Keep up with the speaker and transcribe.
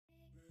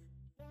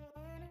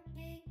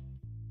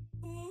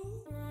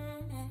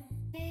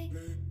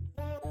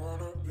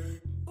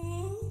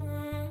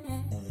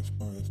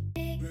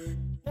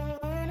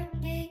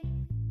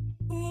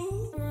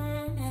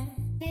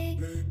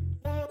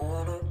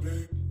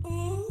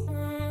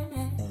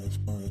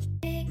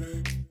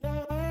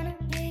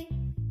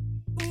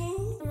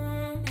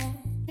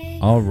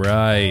All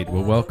right.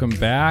 Well, welcome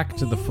back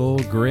to the Full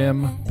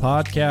Grim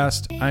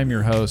Podcast. I'm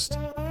your host,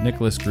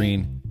 Nicholas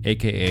Green,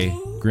 a.k.a.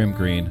 Grim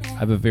Green. I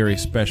have a very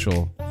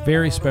special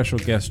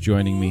guest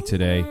joining me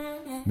today,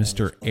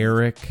 Mr.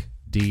 Erik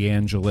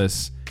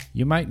Deangelis.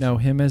 You might know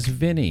him as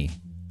Vinny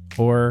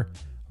or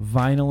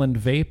Vinyl and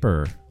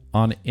Vapor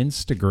on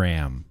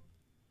Instagram.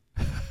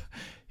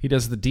 He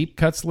does the deep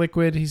cuts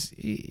liquid.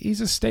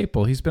 He's a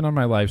staple. He's been on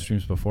my live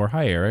streams before.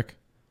 Hi, Erik.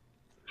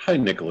 Hi,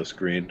 Nicholas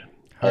Green.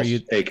 How are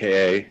you?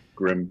 AKA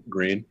Grim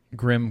Green.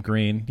 Grim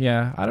Green.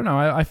 Yeah, I don't know.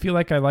 I feel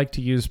like I like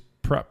to use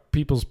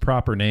people's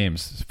proper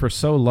names. For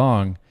so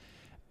long,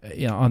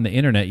 on the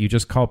internet, you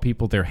just call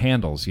people their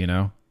handles,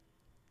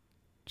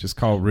 Just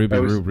call Ruby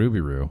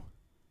Roo.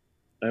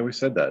 I always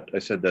said that. I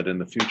said that in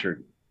the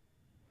future,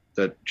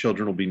 that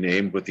children will be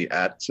named with the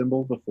 @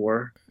 symbol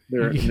before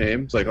their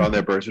names, like on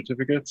their birth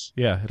certificates.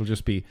 Yeah, it'll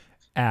just be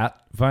 @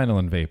 Vinyl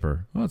and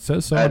Vapor. Well, it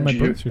says so on my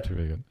birth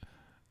certificate.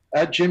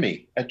 @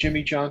 Jimmy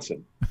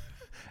Johnson.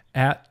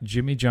 @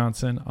 Jimmy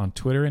Johnson on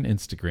Twitter and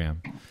Instagram.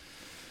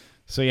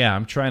 So yeah,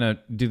 I'm trying to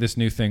do this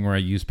new thing where I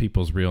use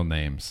people's real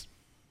names.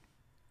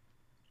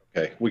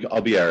 Okay,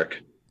 I'll be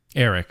Erik.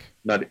 Erik.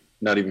 Not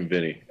even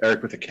Vinny.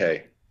 Erik with a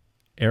K.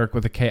 Erik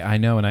with a K. I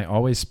know, and I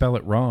always spell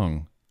it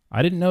wrong.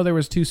 I didn't know there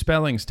was two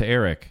spellings to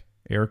Erik.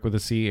 Erik with a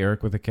C,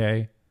 Erik with a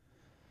K.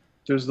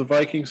 There's the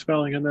Viking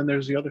spelling, and then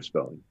there's the other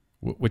spelling.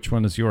 Which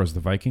one is yours? The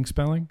Viking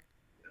spelling?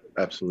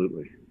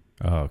 Absolutely.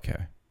 Oh,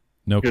 okay.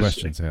 No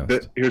questions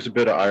asked. Here's a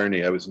bit of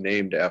irony. I was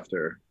named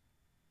after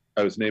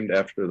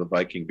the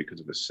Viking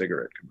because of a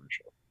cigarette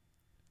commercial.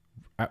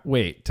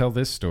 Wait, tell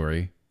this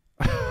story.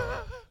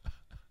 I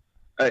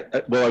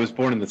was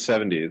born in the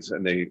 70s,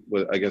 and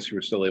I guess you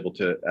were still able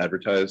to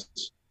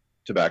advertise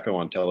tobacco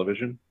on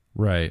television.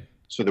 Right.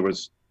 So there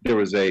was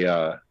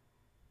a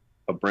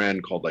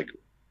brand called like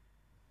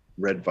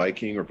Red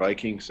Viking or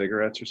Viking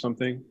cigarettes or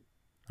something.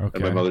 Okay.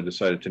 And my mother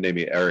decided to name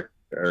me Erik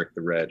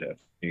the Red, after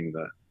being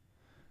the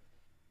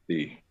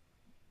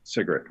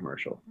cigarette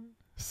commercial.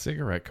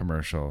 Cigarette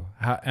commercial.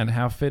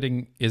 How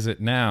fitting is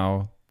it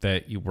now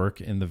that you work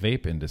in the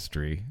vape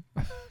industry?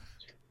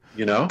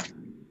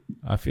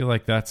 I feel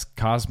like that's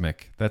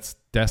cosmic. That's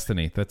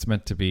destiny. That's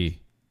meant to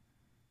be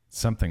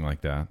something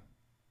like that.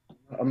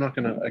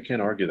 I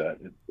can't argue that.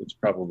 It's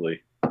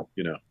probably,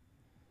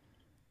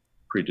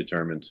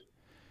 predetermined.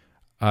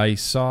 I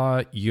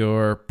saw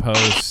your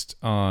post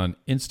on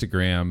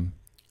Instagram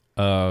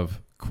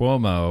of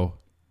Cuomo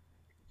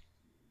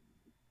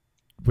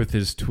with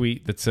his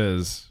tweet that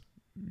says,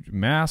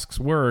 masks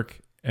work,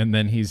 and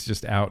then he's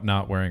just out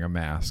not wearing a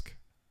mask.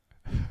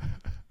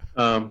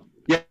 Yeah,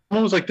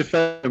 someone was like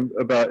defending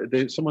about.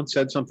 Someone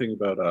said something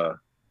about,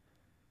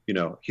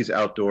 he's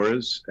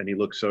outdoors and he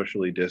looks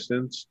socially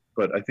distanced,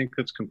 but I think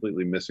that's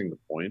completely missing the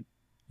point.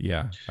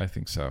 Yeah, I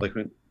think so. Like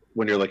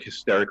when you're like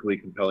hysterically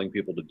compelling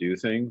people to do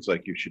things,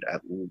 like you should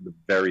at the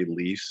very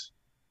least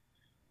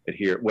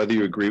adhere, whether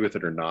you agree with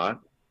it or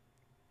not.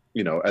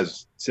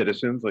 As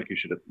citizens, like you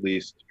should at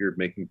least, if you're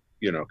making,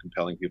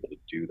 compelling people to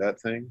do that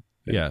thing,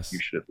 yes, you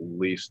should at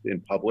least in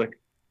public,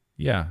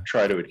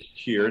 try to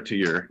adhere to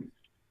your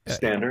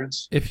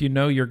standards. If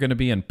you're going to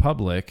be in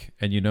public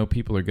and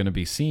people are going to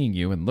be seeing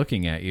you and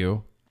looking at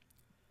you,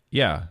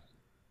 I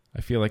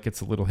feel like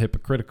it's a little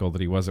hypocritical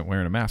that he wasn't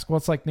wearing a mask. Well,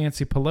 it's like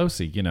Nancy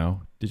Pelosi,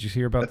 Did you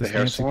hear about this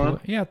Nancy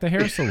Pelosi? Yeah, at the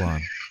hair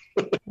salon.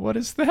 What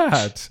is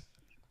that?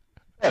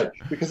 Yeah,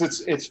 because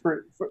it's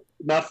for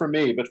not for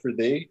me, but for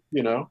thee,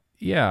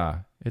 Yeah,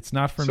 it's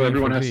not for me,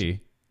 for thee.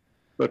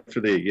 But for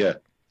thee, yeah.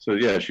 So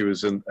yeah, she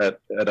was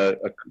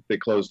they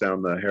closed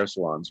down the hair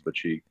salons, but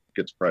she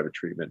gets private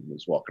treatment and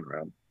was walking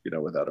around,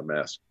 without a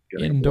mask.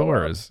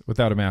 Indoors,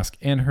 without a mask.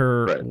 And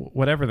her, right.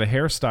 Whatever, the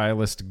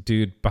hairstylist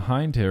dude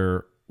behind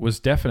her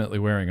was definitely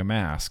wearing a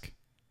mask.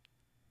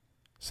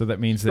 So that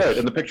means that... Right,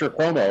 in the picture of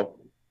Cuomo,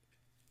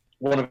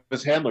 one of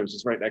his handlers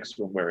is right next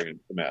to him wearing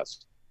a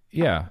mask.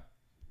 Yeah.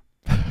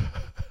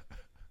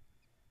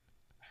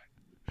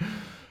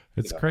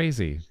 It's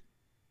crazy.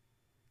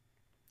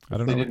 I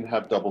don't know. If they didn't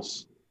have double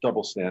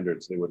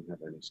standards, they wouldn't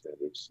have any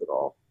standards at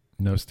all.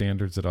 No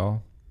standards at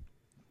all?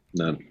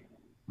 None.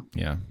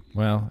 Yeah.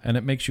 Well, and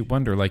it makes you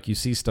wonder, like you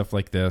see stuff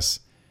like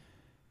this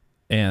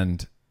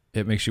and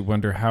it makes you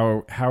wonder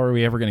how are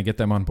we ever going to get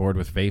them on board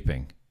with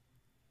vaping?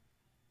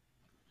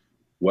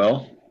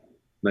 Well,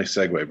 nice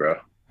segue, bro.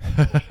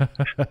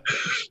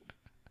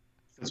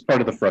 It's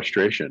part of the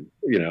frustration,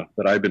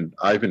 that I've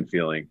been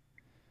feeling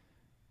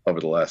over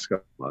the last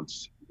couple of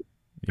months.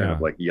 Kind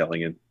of like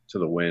yelling into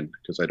the wind,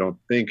 because I don't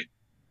think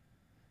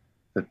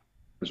that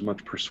there's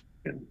much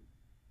persuasion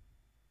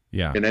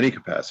in any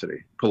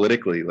capacity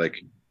politically,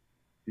 like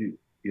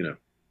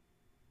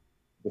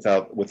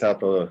without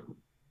the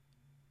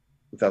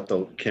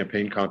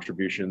campaign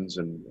contributions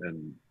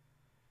and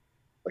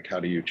like, how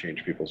do you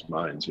change people's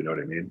minds? You know what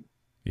I mean?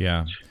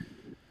 Yeah.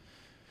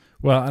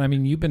 Well, and I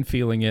mean, you've been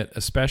feeling it,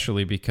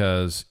 especially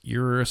because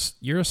you're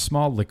a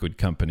small liquid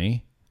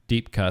company.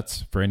 Deep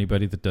cuts, for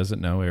anybody that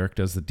doesn't know, Erik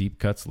does the deep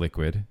cuts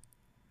liquid.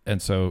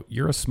 And so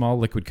you're a small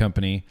liquid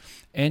company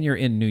and you're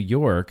in New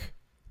York,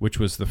 which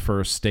was the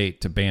first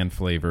state to ban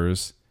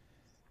flavors.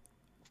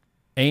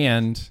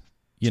 And,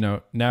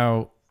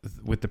 now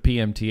with the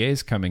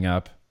PMTAs coming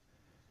up,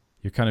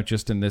 you're kind of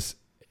just in this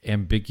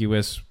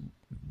ambiguous,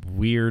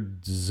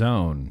 weird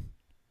zone.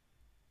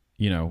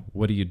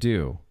 What do you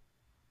do?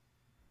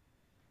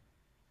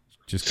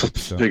 Just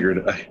figure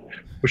it out.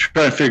 We're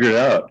trying to figure it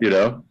out,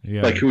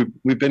 Yeah. Like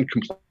we've been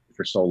complaining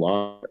for so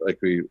long. Like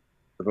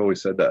I've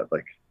always said that,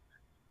 like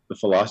the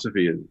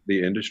philosophy of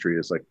the industry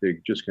is like, they're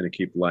just going to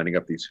keep lining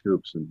up these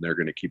hoops and we're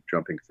going to keep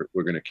jumping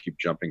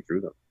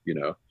through them,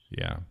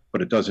 Yeah.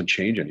 but it doesn't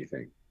change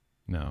anything.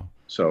 No.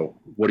 So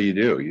what do?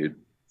 You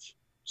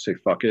say,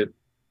 fuck it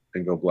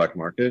and go black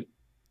market.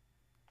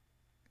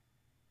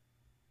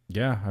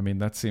 Yeah, I mean,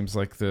 that seems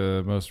like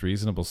the most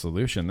reasonable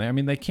solution.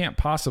 They can't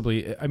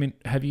possibly.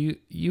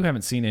 You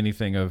haven't seen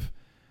anything of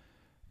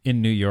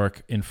in New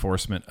York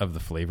enforcement of the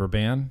flavor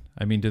ban?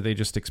 Do they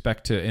just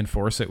expect to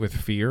enforce it with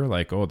fear?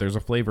 Like, oh, there's a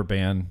flavor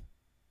ban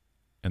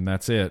and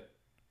that's it.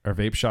 Are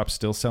vape shops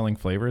still selling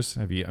flavors?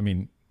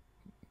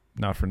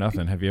 Not for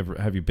nothing. Have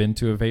you been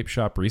to a vape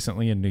shop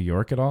recently in New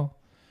York at all?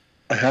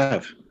 I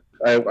have.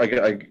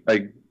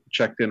 I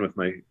checked in with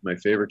my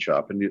favorite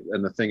shop, and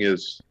the thing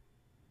is,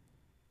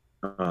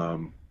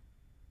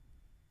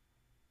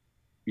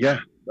 yeah,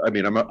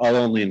 I'll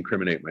only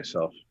incriminate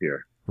myself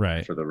here,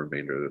 right, for the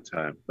remainder of the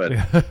time.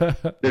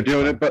 But they're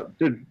doing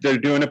it, they're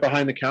doing it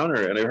behind the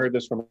counter, and I heard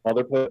this from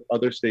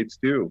other states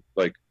too.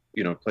 Like,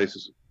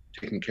 places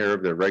taking care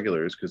of their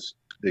regulars because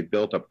they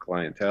built up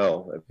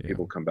clientele, and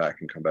people come back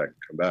and come back and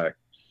come back.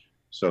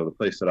 So the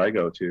place that I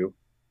go to,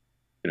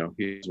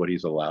 he's what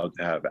he's allowed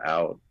to have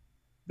out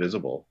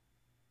visible.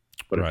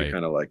 But if you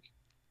kind of like,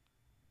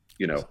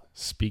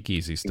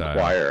 speakeasy style,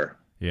 inquire,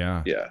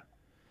 yeah,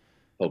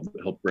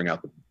 he'll bring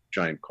out the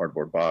giant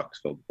cardboard box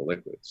filled with the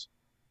liquids.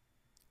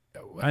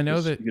 I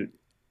know that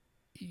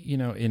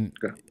in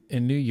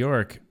New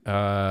York,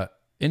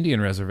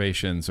 Indian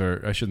reservations,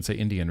 or I shouldn't say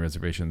Indian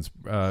reservations,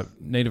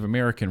 Native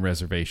American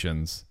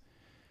reservations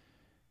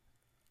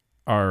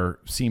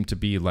seem to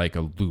be like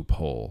a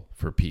loophole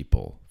for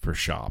people, for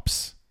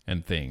shops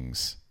and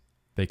things.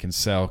 They can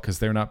sell because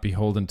they're not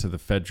beholden to the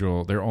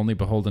federal. They're only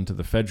beholden to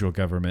the federal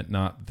government,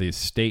 not the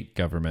state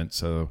government.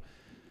 So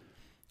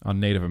on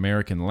Native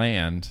American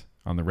land,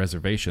 on the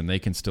reservation, they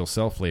can still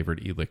sell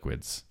flavored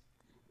e-liquids.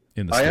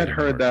 I had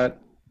heard that.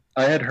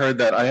 I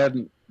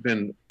hadn't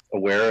been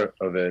aware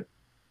of it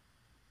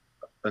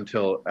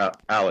until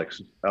Alex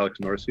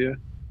Norcia.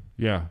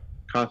 Yeah.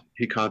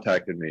 He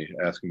contacted me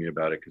asking me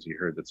about it because he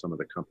heard that some of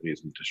the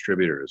companies and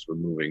distributors were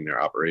moving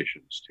their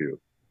operations to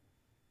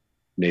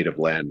native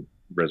land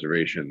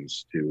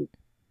reservations to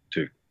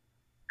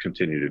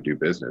continue to do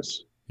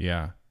business.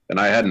 Yeah. And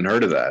I hadn't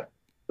heard of that,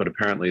 but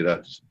apparently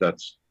that's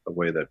a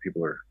way that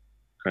people are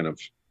kind of.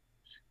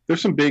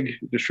 There's some big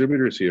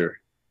distributors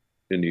here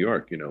in New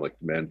York, like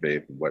Man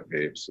Vape and Wet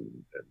Vapes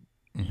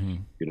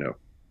and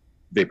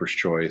Vapor's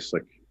Choice.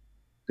 Like,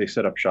 they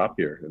set up shop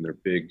here and they're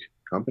big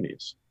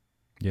companies.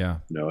 Yeah.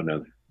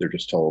 And they're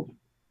just told,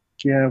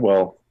 yeah,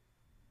 well,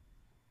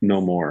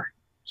 no more.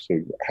 So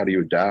how do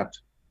you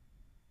adapt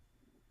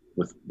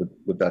with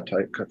that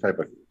type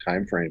of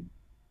time frame,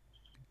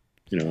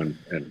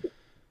 and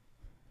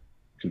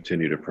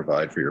continue to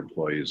provide for your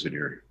employees and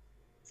your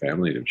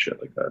family and shit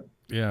like that?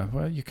 Yeah.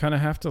 Well, you kind of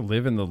have to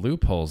live in the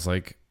loopholes.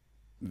 Like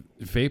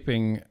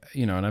vaping,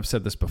 and I've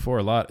said this before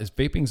a lot, is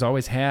vaping's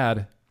always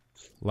had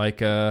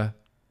like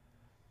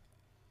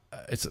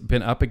it's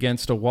been up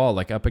against a wall,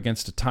 like up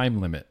against a time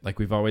limit. Like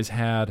we've always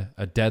had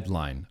a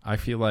deadline. I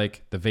feel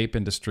like the vape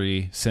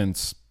industry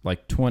since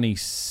like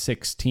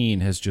 2016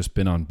 has just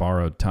been on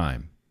borrowed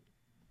time.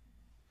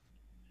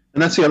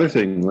 And that's the other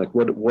thing. Like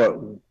what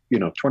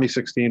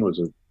 2016 was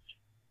a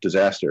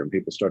disaster, and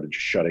people started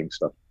just shutting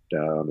stuff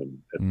down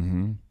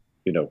and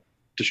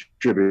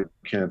distributor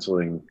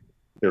canceling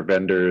their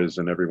vendors,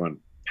 and everyone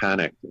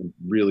panicked. And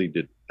really,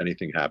 did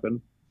anything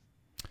happen?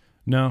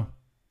 No.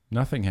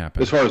 Nothing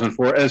happened. As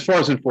far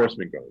as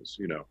enforcement goes,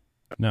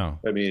 No.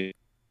 Did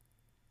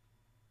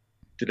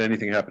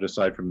anything happen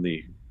aside from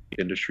the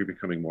industry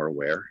becoming more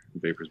aware,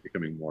 vapors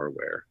becoming more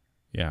aware?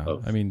 Yeah.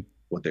 Of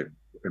what they're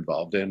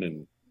involved in,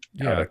 and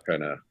how to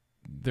kind of.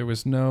 There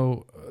was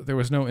no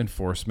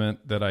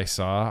enforcement that I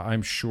saw.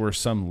 I'm sure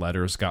some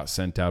letters got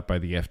sent out by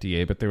the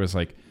FDA, but there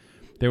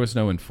was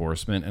no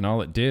enforcement, and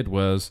all it did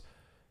was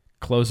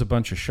close a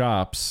bunch of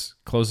shops,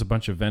 close a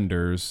bunch of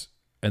vendors,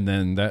 and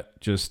then that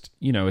just,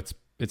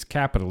 it's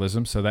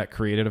capitalism, so that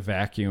created a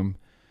vacuum,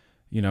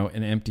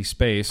 an empty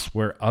space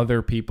where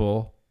other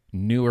people,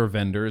 newer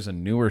vendors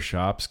and newer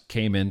shops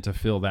came in to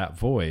fill that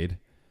void.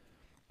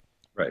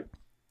 Right.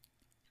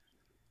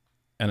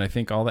 And I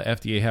think all the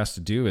FDA has to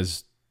do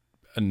is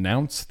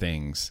announce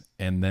things,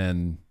 and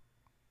then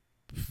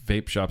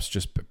vape shops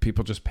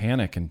people just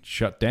panic and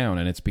shut down.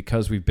 And it's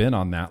because we've been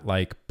on that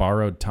like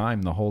borrowed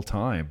time the whole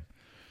time.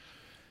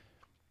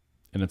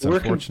 And it's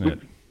unfortunate.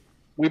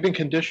 We've been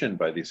conditioned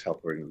by these health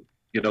organizations.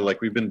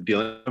 Like we've been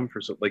dealing with them for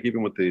like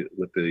even with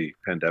the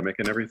pandemic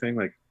and everything.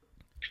 Like,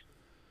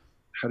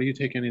 how do you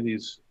take any of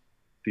these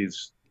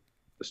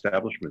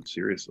establishment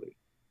seriously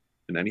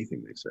in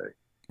anything they say.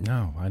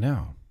 No, I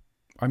know.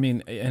 I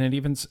mean, and it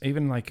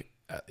even like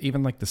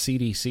the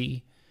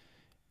CDC,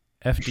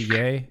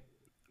 FDA,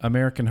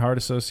 American Heart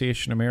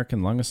Association,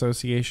 American Lung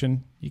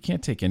Association, you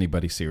can't take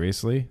anybody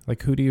seriously.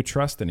 Like, who do you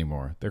trust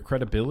anymore? Their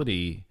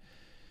credibility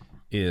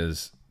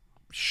is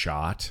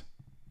shot.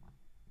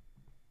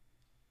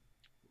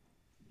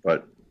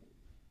 But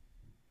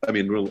I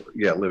mean,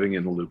 living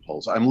in the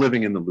loopholes. I'm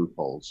living in the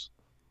loopholes,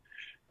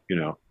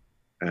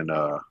 and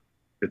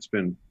it's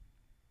been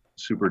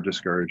super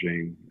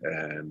discouraging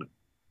and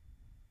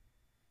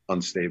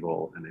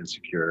unstable and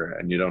insecure,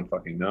 and you don't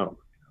fucking know.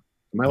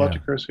 Am I allowed to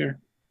curse here?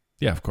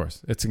 Yeah, of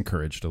course. It's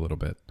encouraged a little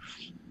bit.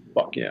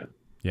 Fuck yeah.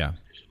 Yeah.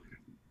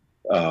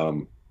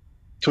 So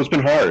it's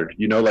been hard,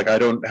 like I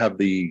don't have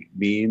the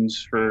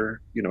means for,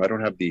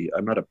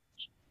 I'm not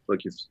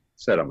like you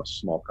said, I'm a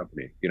small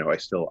company. I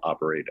still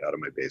operate out of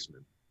my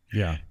basement.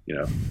 Yeah.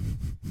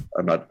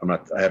 I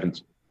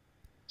haven't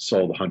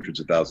sold hundreds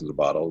of thousands of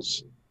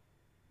bottles,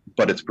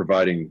 but it's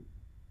providing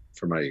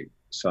for my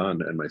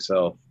son and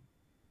myself.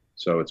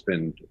 So it's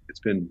been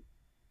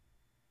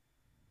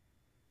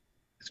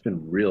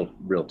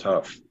real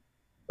tough,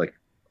 like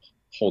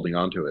holding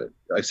on to it.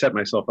 I set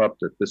myself up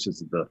that this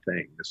is the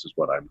thing. This is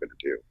what I'm going to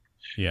do.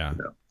 Yeah.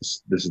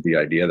 This is the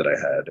idea that I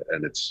had.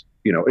 And it's,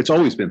 it's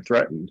always been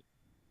threatened.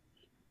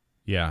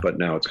 Yeah. But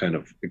now it's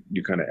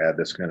you kind of add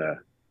this kind of,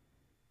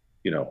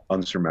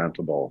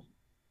 unsurmountable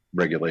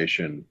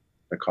regulation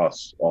that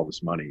costs all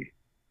this money.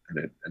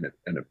 And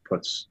it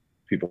puts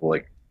people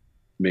like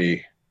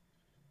me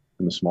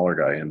and the smaller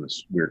guy in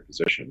this weird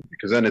position,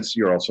 because then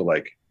you're also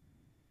like,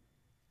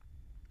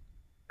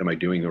 am I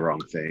doing the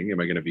wrong thing? Am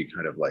I going to be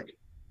kind of like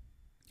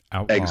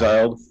outlaw.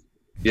 Exiled?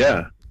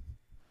 Yeah.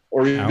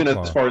 Or even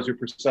Outlaw. as far as your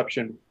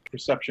perception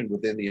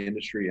within the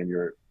industry and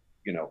your,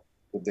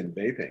 within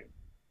vaping.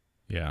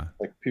 Yeah.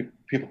 Like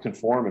people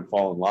conform and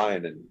fall in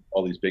line, and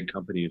all these big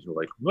companies are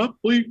like, well,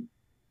 we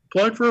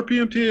applied for a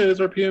PMTA.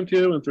 As our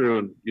PMTA went through,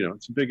 and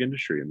it's a big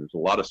industry, and there's a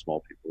lot of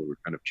small people who are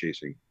kind of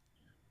chasing,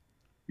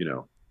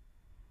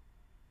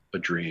 a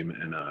dream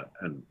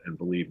and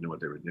believe know what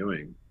they were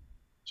doing.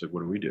 It's like,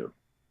 what do we do?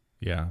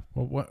 Yeah.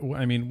 Well,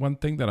 one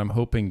thing that I'm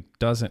hoping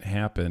doesn't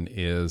happen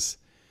is,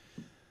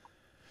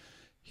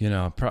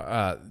 the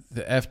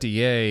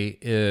FDA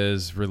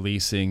is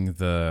releasing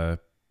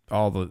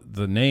all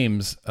the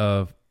names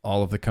of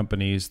all of the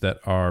companies that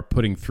are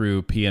putting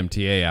through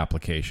PMTA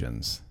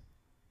applications.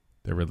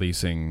 They're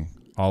releasing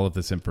all of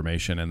this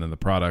information and then the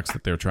products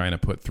that they're trying to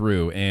put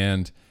through.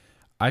 And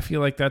I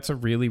feel like that's a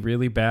really,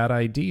 really bad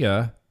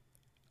idea,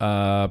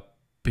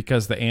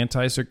 because the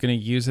antis are going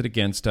to use it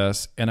against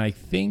us. And I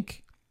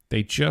think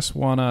they just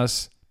want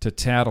us to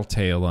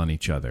tattletale on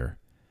each other.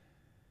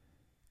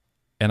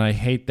 And I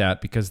hate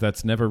that, because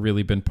that's never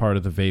really been part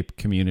of the vape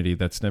community.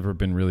 That's never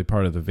been really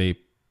part of the vape,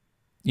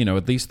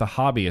 at least the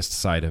hobbyist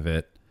side of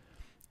it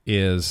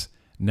is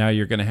now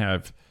you're going to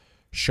have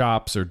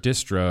shops or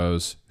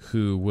distros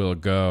who will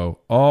go,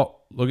 oh,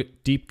 look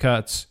at Deep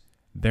Cuts.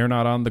 They're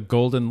not on the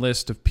golden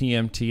list of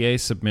PMTA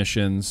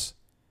submissions.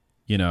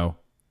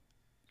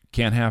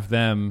 Can't have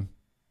them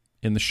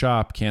in the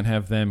shop. Can't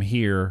have them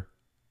here.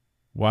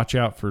 Watch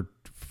out for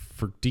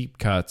Deep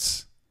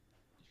Cuts.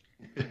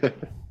 It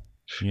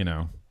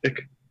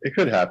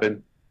could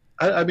happen.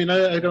 I mean,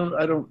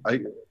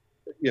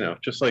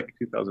 just like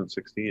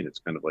 2016, it's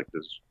kind of like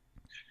this,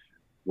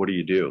 what do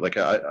you do? Like,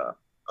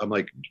 I'm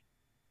like,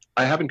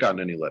 I haven't gotten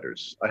any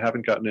letters. I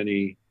haven't gotten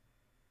any,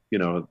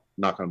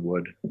 knock on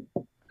wood,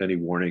 any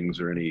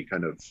warnings or any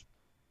kind of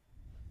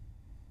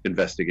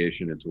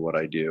investigation into what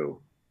I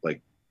do.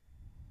 Like,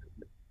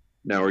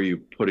 now are you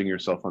putting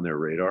yourself on their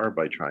radar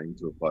by trying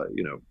to apply?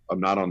 I'm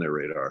not on their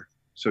radar.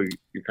 So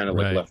you're kind of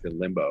like left in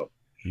limbo.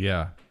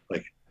 Yeah.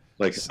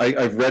 Like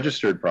I've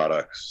registered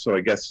products. So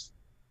I guess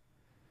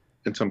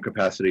in some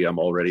capacity, I'm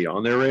already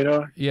on their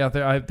radar. Yeah.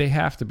 They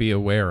have to be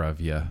aware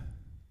of you.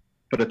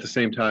 But at the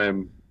same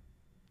time,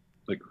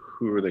 like,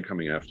 who are they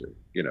coming after?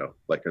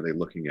 Like, are they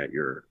looking at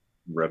your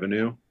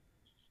revenue?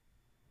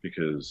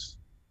 Because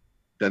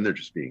then they're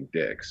just being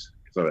dicks.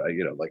 So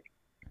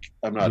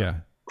I'm not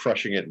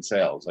crushing it in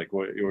sales. Like,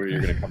 you're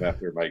going to come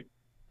after my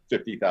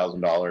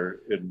 $50,000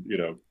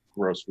 in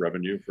gross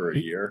revenue for a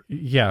year?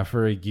 Yeah,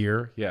 for a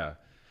year. Yeah,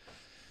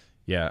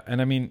 yeah.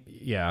 And I mean,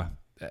 yeah.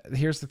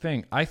 Here's the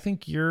thing. I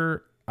think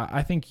you,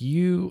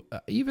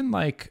 even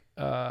like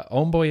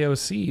Homeboy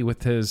OC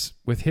with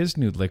his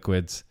new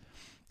liquids,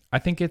 I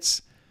think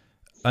it's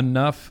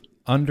enough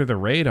under the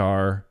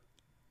radar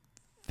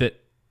that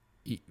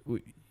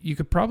you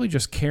could probably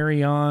just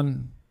carry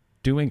on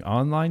doing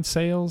online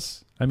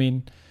sales. I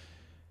mean,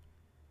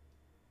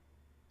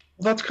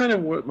 that's kind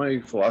of what my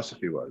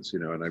philosophy was,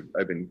 and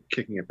I've been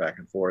kicking it back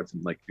and forth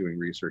and like doing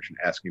research and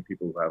asking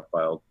people who have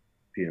filed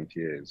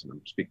PMTAs, and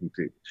I'm speaking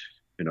to,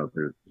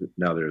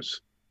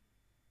 there's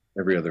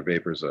every other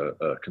vapor's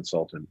a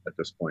consultant at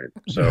this point.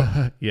 So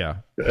yeah,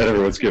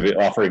 everyone's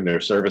offering their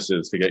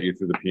services to get you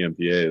through the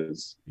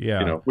PMTAs.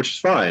 Yeah, which is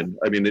fine.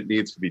 I mean, it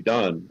needs to be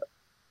done,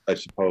 I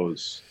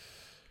suppose.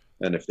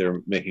 And if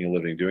they're making a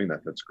living doing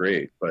that, that's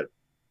great. But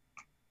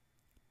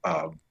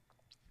I'm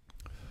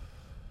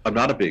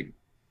not a big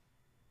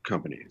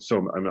company,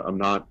 so I'm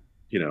not,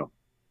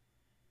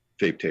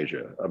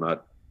 Vapetasia. I'm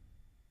not.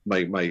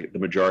 The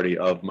majority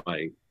of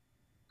my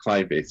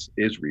client base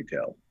is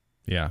retail.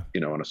 Yeah.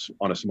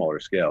 On a smaller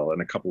scale,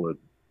 and a couple of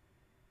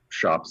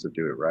shops that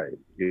do it right.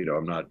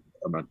 I'm not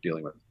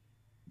dealing with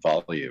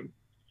volume,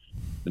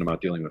 and I'm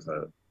not dealing with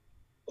a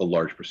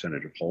large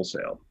percentage of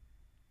wholesale.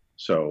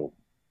 So,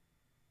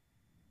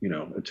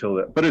 until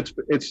that, but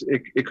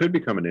it could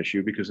become an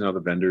issue because now the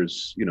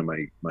vendors,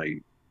 my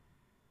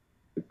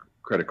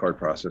credit card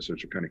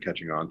processors are kind of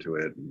catching on to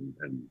it, and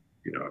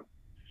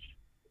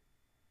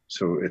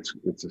so it's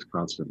this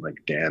constant like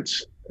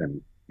dance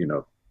and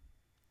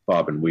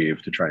bob and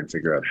weave to try and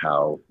figure out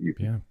how you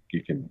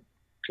can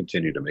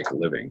continue to make a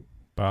living.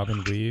 Bob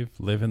and weave,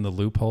 live in the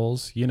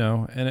loopholes,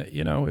 and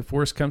if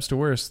worse comes to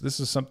worse, this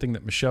is something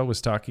that Michelle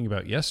was talking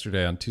about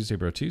yesterday on Tuesday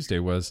Bro Tuesday,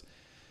 was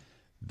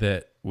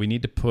that we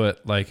need to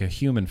put like a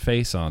human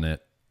face on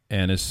it.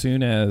 And as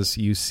soon as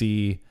you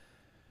see,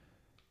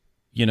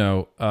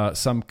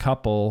 some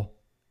couple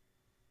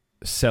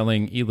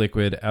selling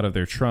e-liquid out of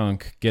their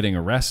trunk, getting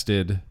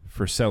arrested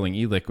for selling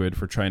e-liquid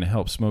for trying to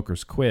help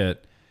smokers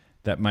quit,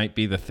 that might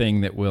be the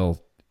thing that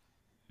will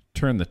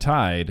turn the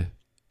tide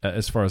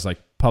as far as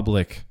like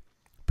public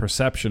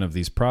perception of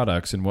these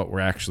products and what we're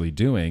actually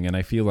doing. And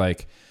I feel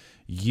like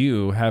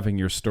you having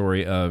your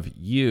story of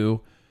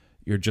you're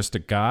just a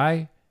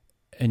guy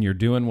and you're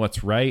doing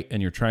what's right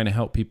and you're trying to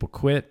help people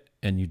quit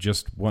and you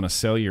just want to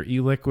sell your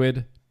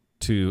e-liquid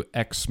to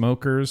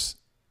ex-smokers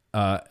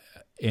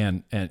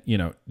and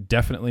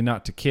definitely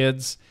not to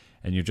kids,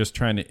 and you're just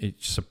trying to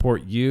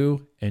support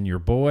you and your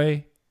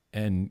boy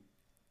and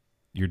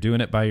you're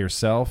doing it by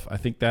yourself. I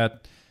think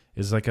that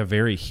is like a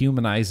very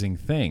humanizing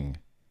thing,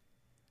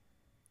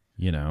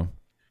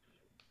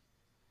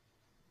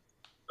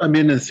 I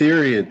mean, in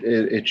theory,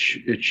 it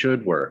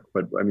should work,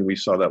 but I mean, we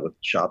saw that with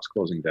shops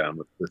closing down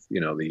with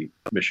the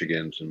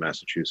Michigans and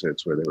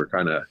Massachusetts, where they were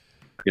kind of,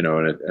 they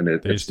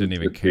just didn't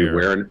even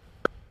care.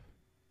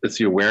 It's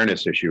the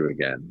awareness issue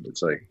again.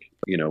 It's like,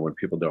 when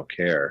people don't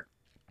care,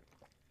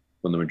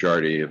 when the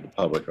majority of the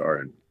public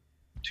aren't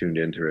tuned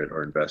into it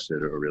or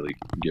invested or really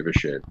give a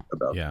shit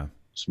about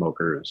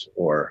smokers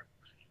or,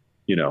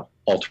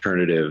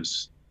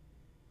 alternatives,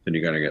 then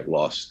you're going to get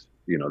lost.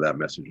 That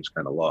message is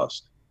kind of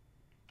lost.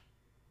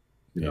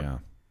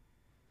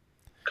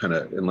 Kind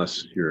of,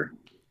 unless you're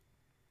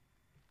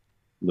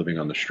living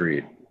on the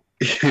street,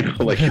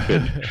 like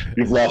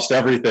you've lost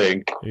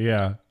everything.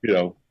 Yeah.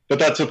 But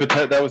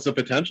that was the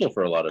potential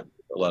for a lot of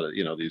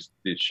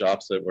these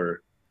shops that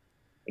were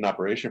in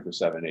operation for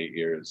 7-8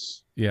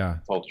 years. Yeah.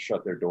 Told to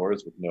shut their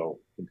doors with no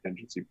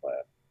contingency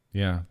plan.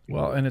 Yeah.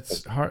 Well, and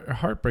it's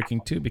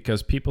heartbreaking too,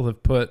 because people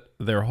have put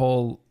their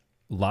whole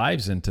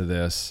lives into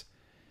this.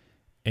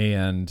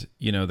 And,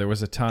 there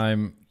was a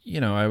time,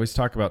 I always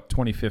talk about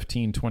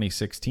 2015,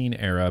 2016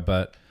 era,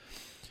 but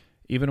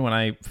even when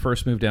I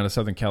first moved down to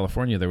Southern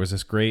California, there was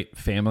this great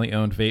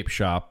family-owned vape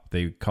shop.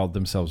 They called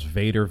themselves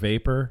Vader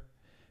Vapor,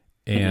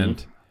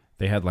 and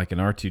they had like an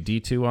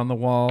R2D2 on the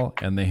wall,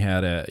 and they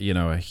had a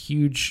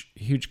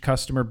huge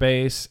customer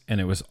base, and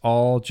it was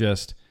all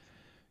just,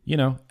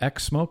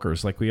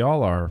 ex-smokers like we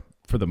all are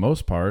for the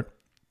most part.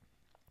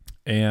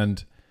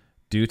 And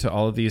due to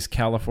all of these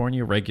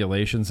California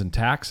regulations and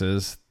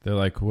taxes, they're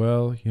like,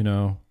 well,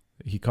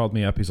 he called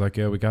me up. He's like,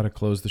 yeah, we got to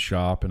close the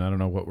shop, and I don't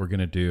know what we're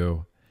going to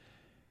do.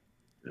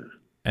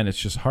 And it's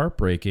just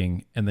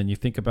heartbreaking. And then you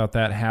think about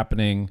that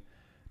happening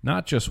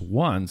not just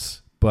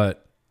once,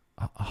 but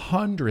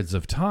hundreds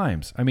of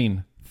times. I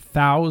mean,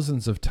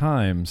 thousands of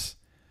times.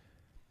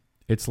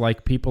 It's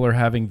like people are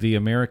having the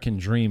American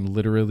dream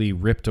literally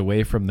ripped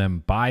away from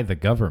them by the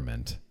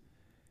government.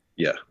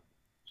 Yeah.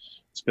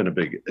 It's been a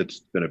big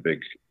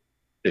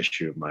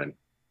issue of mine,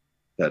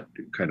 that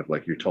kind of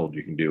like you're told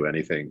you can do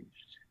anything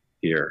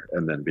here,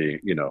 and then being,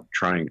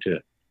 trying to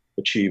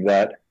achieve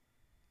that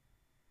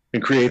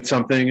and create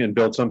something and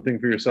build something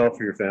for yourself,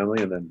 for your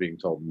family, and then being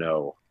told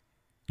no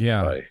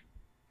by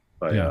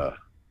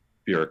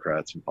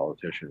bureaucrats and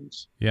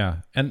politicians. Yeah.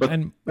 But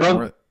on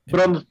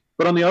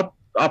the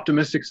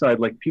optimistic side,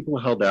 like, people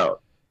held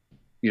out,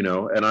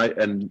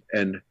 and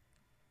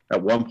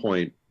at one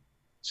point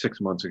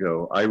 6 months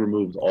ago, I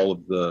removed all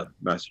of the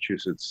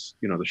Massachusetts,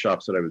 the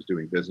shops that I was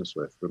doing business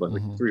with. There were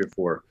like 3 or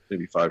 4,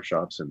 maybe 5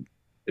 shops in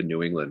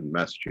New England,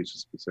 Massachusetts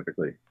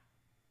specifically.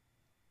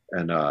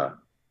 And I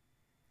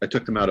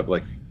took them out of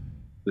like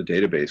the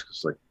database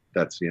because like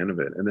that's the end of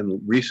it. And then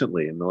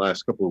recently, in the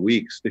last couple of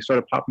weeks, they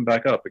started popping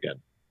back up again.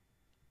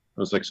 I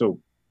was like,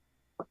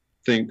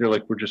 they're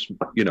like, we're just,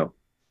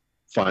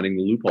 finding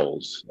the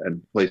loopholes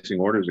and placing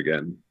orders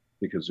again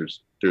because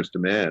there's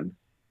demand.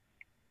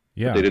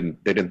 Yeah. But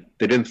they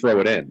didn't throw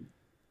it in,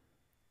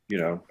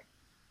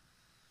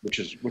 which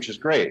is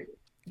great.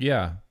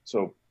 Yeah.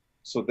 So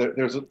I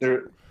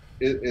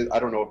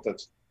don't know if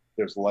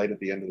there's light at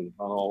the end of the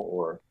tunnel,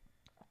 or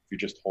if you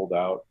just hold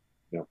out,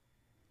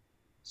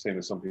 same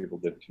as some people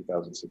did in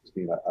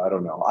 2016. I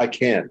don't know. I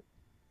can't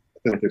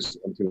feel like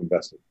I'm too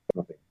invested.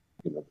 Nothing,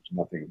 there's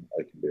nothing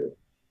I can do.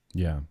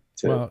 Yeah.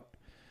 Well,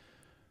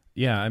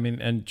 yeah, I mean,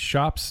 and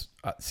shops,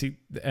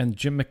 and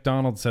Jim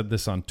McDonald said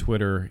this on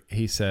Twitter.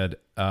 He said,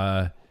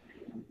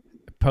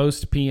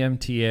 post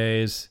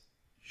PMTAs,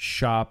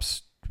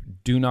 shops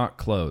do not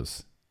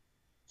close.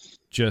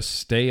 Just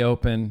stay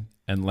open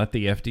and let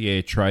the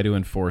FDA try to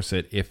enforce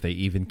it if they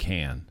even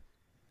can.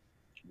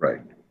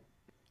 Right.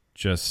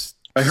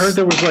 I heard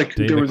there was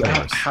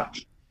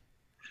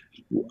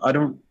I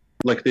don't,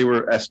 like, they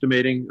were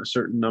estimating a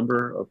certain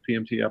number of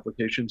PMT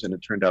applications, and it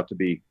turned out to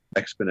be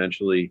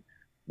exponentially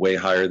way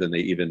higher than they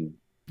even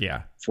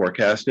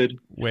forecasted.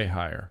 Way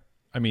higher.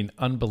 I mean,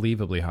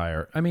 unbelievably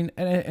higher. I mean,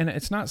 and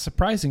it's not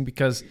surprising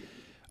because,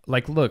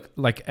 like, look,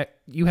 like,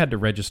 you had to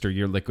register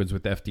your liquids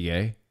with the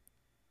FDA.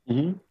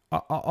 Mm-hmm.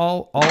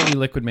 All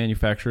e-liquid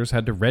manufacturers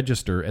had to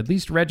at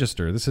least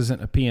register. This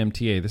isn't a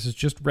PMTA. This is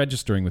just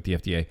registering with the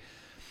FDA.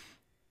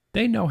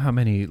 They know how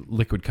many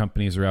liquid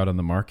companies are out on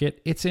the market.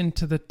 It's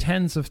into the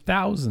tens of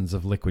thousands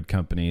of liquid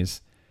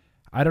companies.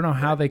 I don't know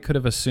how they could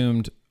have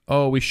assumed,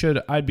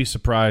 I'd be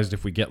surprised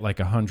if we get like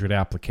 100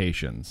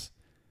 applications.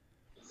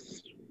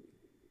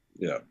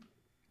 Yeah.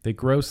 They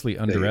grossly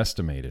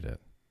underestimated it.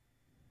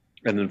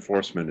 And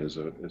enforcement is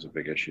a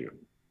big issue.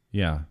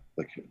 Yeah.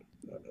 Like,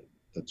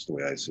 that's the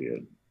way I see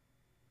it.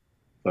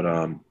 But,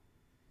 I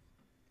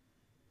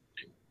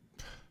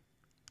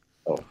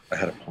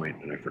had a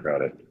point and I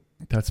forgot it.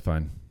 That's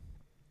fine.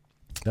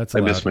 That's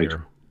I miss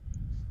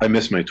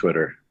my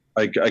Twitter.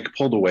 I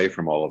pulled away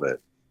from all of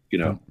it,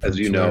 from as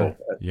you Twitter. know.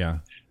 Yeah.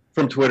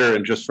 From Twitter,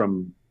 and just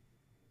from,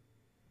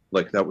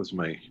 like, that was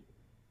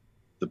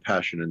the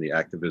passion and the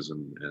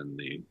activism and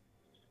the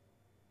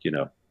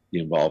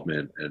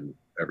involvement and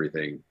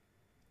everything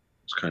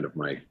was kind of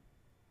my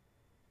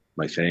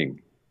thing.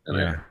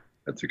 And I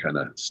had to kind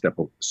of step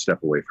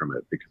away from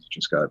it because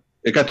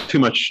it got too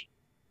much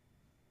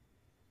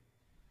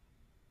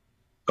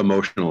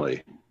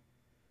emotionally.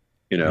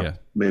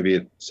 Maybe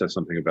it says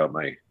something about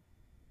my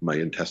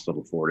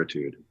intestinal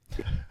fortitude,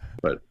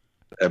 but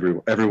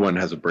everyone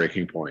has a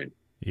breaking point.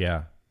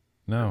 Yeah.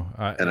 No.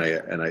 I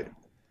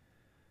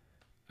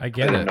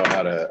get it. I don't know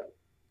how to,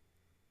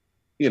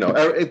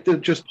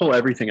 just pull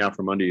everything out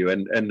from under you.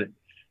 And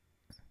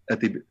at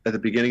the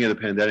beginning of the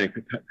pandemic,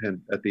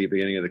 at the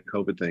beginning of the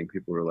COVID thing,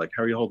 people were like,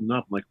 "How are you holding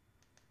up?" I'm like,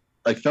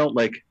 I felt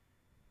like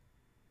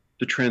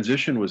the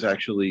transition was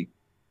actually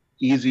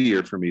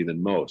easier for me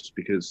than most,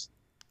 because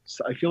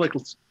I feel like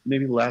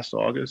maybe last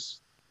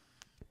August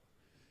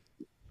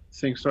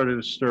things started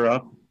to stir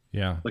up.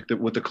 Yeah. Like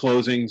with the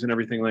closings and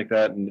everything like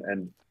that.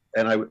 And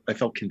I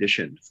felt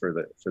conditioned for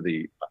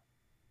the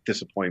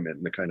disappointment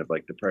and the kind of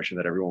like depression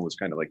that everyone was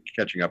kind of like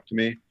catching up to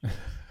me.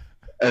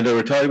 And they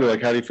were telling me,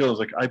 like, "How do you feel?" I was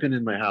like, "I've been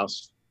in my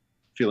house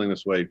feeling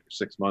this way for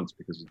 6 months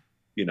because,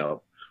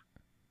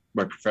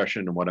 my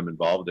profession and what I'm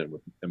involved in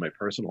my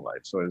personal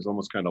life." So it was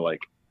almost kind of like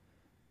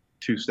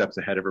 2 steps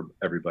ahead of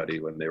everybody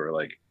when they were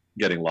like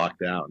getting locked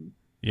down.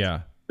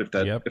 Yeah. If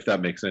that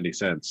makes any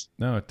sense.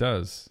 No, it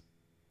does.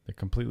 It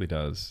completely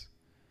does.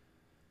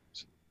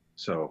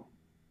 So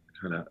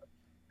kind of,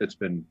 it's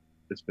been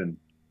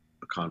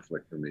a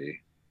conflict for me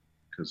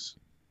because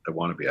I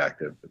want to be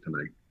active, but then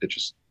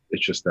it's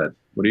just that,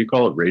 what do you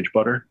call it? Rage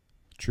butter?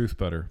 Truth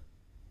butter.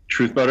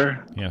 Truth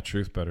butter? Yeah.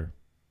 Truth butter.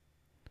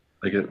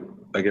 I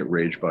get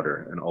rage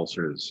butter and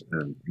ulcers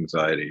and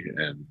anxiety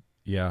and.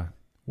 Yeah.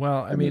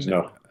 Well, I mean,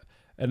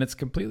 and it's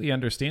completely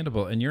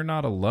understandable, and you're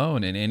not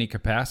alone in any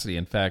capacity.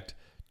 In fact,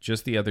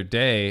 just the other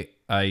day,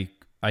 I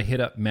hit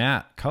up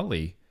Matt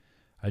Cully.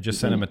 I just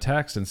sent him a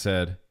text and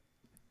said,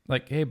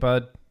 like, "Hey,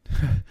 bud,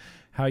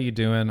 how you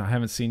doing? I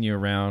haven't seen you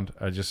around.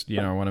 I just,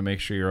 I want to make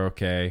sure you're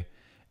okay."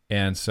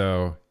 And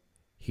so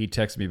he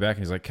texted me back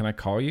and he's like, "Can I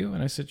call you?"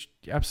 And I said,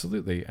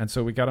 "Absolutely." And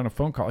so we got on a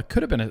phone call. It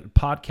could have been a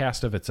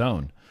podcast of its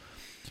own,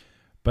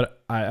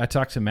 but I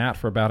talked to Matt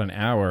for about an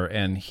hour,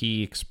 and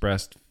he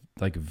expressed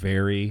like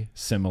very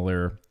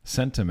similar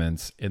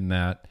sentiments in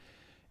that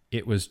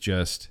it was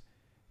just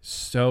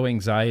so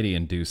anxiety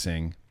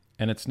inducing.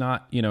 And it's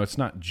not, it's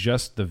not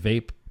just the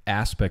vape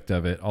aspect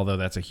of it, although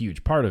that's a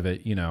huge part of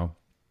it,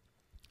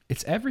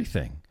 it's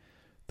everything.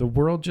 The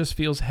world just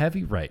feels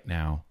heavy right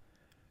now.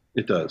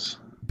 It does.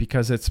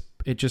 Because it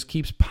just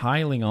keeps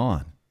piling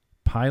on.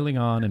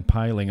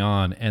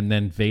 And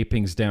then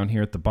vaping's down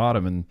here at the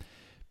bottom, and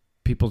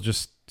people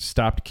just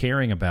stopped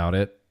caring about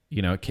it.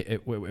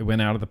 It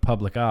went out of the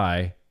public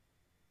eye,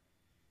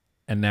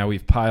 and now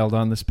we've piled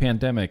on this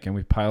pandemic, and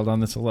we've piled on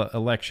this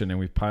election, and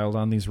we've piled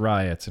on these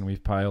riots, and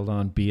we've piled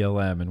on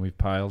BLM, and we've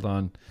piled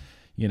on,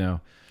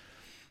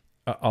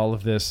 all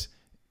of this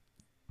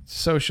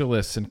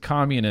socialists and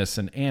communists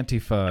and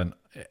Antifa. And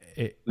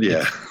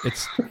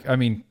it's I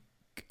mean,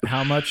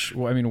 how much,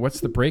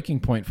 what's the breaking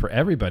point for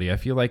everybody? I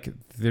feel like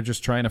they're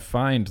just trying to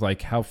find,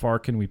 like, how far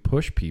can we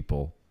push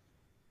people?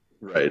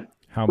 Right.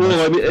 How much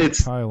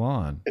it's pile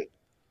on.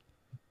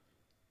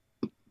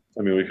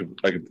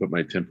 I could put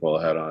my tinfoil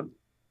hat on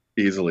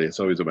easily. It's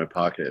always in my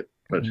pocket,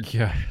 but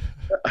yeah,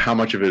 how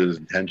much of it is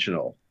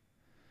intentional?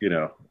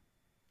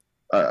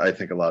 I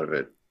think a lot of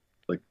it,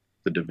 like,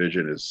 the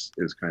division is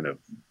kind of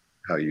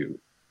how you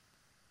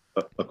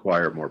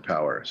acquire more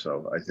power.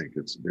 So I think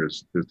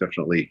there's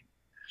definitely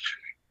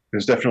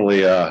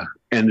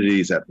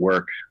entities at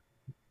work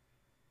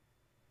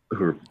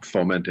who are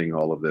fomenting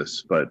all of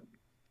this. But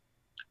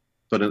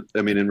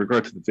I mean, in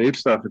regard to the vape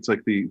stuff, it's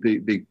like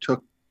they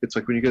took. It's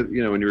like when you get,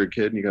 when you were a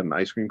kid and you got an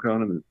ice cream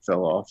cone and it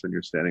fell off and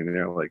you're standing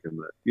there like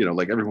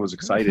like everyone was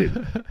excited.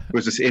 There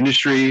was this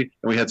industry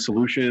and we had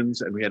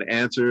solutions and we had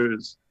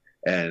answers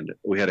and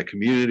we had a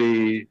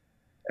community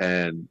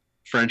and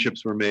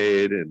friendships were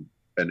made and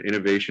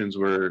innovations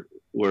were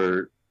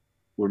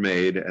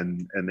made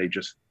and they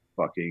just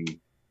fucking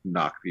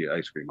knocked the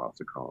ice cream off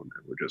the cone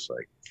and we're just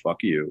like,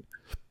 fuck you.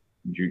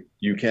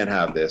 You can't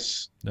have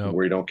this. No,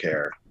 we don't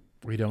care.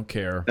 We don't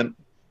care. And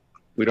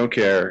we don't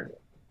care.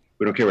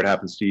 We don't care what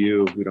happens to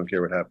you. We don't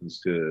care what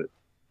happens to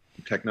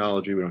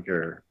technology. We don't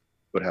care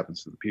what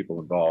happens to the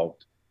people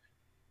involved.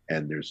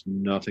 And there's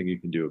nothing you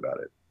can do about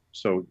it.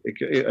 So,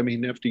 I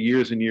mean, after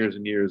years and years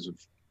and years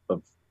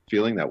of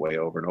feeling that way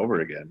over and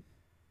over again,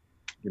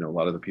 a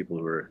lot of the people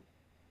who are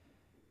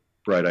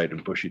bright-eyed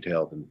and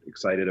bushy-tailed and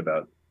excited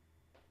about,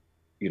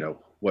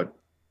 what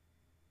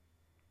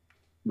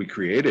we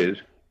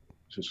created,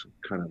 just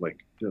kind of like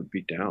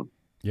beat down.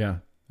 Yeah,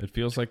 it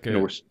feels like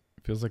a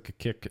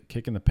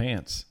kick in the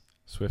pants.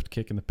 Swift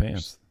kick in the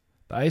pants.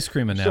 The ice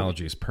cream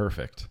analogy is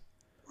perfect,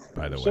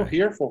 by the way.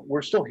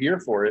 We're still here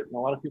for it. And a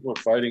lot of people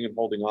are fighting and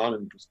holding on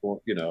and just,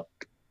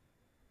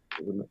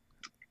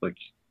 like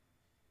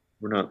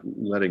we're not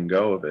letting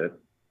go of it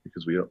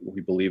because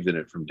we believed in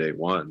it from day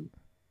one.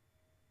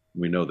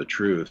 We know the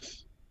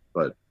truth,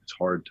 but it's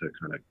hard to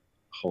kind of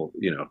hold,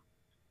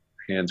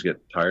 hands get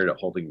tired of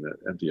holding the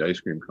empty ice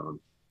cream cone.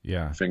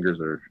 Yeah. Fingers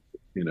are,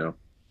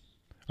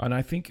 And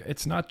I think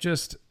it's not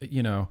just,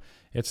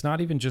 it's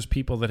not even just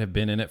people that have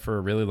been in it for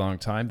a really long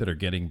time that are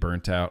getting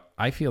burnt out.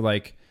 I feel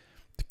like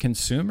the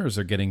consumers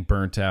are getting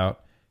burnt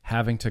out,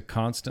 having to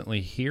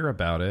constantly hear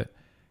about it,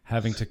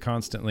 having to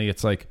constantly,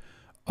 it's like,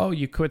 oh,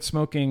 you quit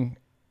smoking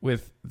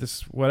with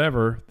this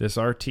this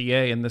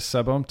RTA and this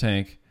sub-ohm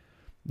tank.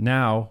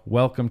 Now,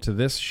 welcome to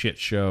this shit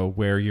show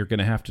where you're going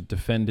to have to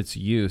defend its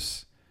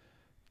use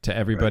to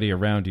everybody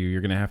around you.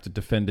 You're going to have to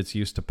defend its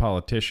use to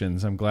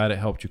politicians. I'm glad it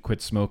helped you quit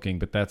smoking,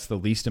 but that's the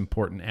least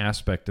important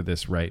aspect of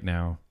this right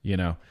now.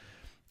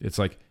 It's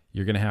like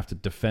you're going to have to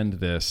defend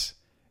this.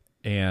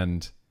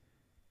 And,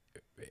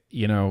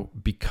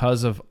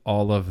 because of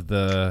all of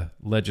the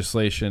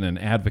legislation and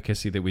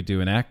advocacy that we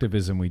do and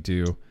activism we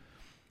do,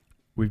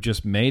 we've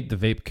just made the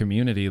vape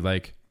community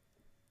like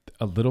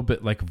a little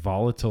bit like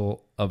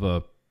volatile of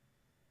a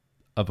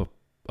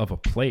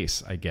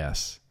place, I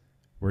guess,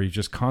 where you're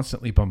just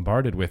constantly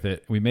bombarded with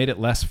it. We made it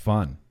less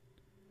fun.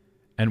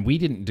 And we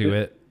didn't do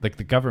it, like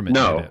the government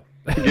did it.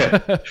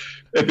 Yeah.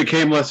 It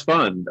became less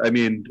fun. I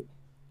mean,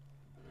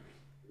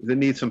 they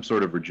need some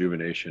sort of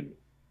rejuvenation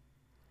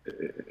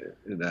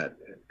in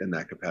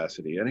that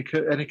capacity. And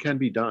it can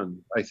be done,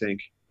 I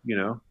think,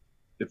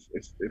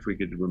 if we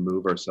could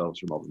remove ourselves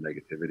from all the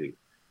negativity.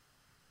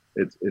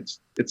 It's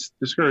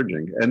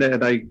discouraging.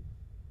 And I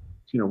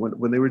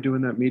when they were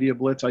doing that media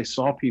blitz, I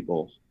saw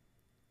people,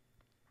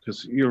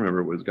 because you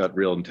remember it got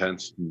real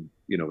intense, and,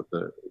 with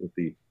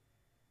the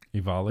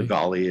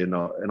EVALI and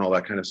all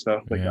that kind of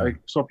stuff. Like, yeah. I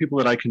saw people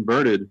that I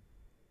converted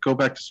go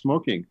back to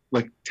smoking,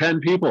 like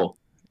 10 people,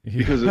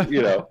 because of,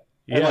 yeah.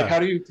 And like, how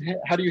do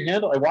you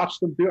handle? I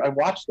watched them.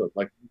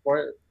 Like,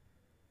 boy,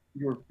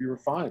 you were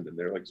fine, and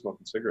they're like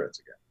smoking cigarettes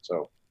again.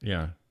 So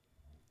yeah,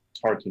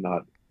 it's hard to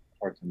not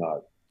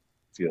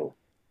feel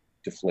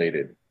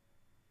deflated.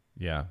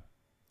 Yeah.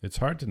 It's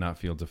hard to not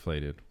feel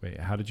deflated. Wait,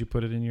 how did you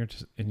put it in your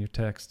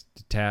text?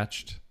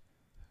 Detached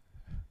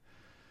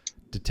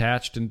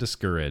and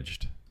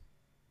discouraged.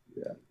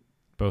 Yeah.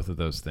 Both of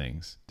those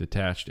things,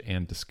 detached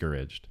and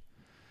discouraged.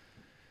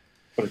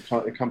 But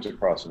it comes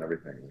across in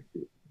everything.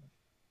 Like,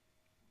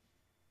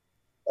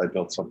 I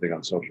built something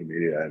on social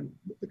media, and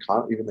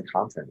even the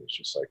content is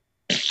just like,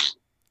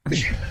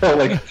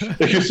 like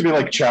it used to be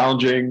like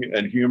challenging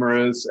and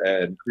humorous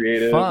and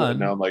creative, fun.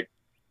 And now I'm like,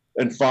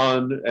 and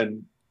fun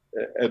and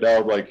now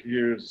I'm like,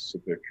 here's a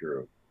picture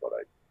of what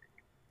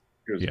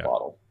here's a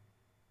bottle.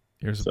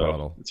 Here's a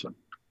bottle. It's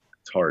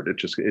hard. It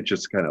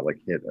just kind of like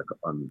hit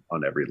on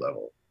every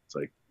level. It's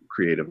like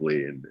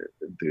creatively and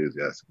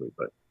enthusiastically,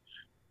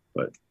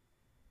 but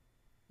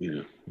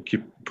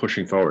keep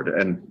pushing forward.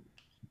 And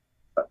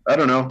I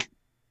don't know.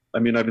 I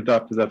mean, I've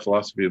adopted that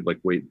philosophy of like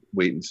wait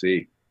and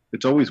see.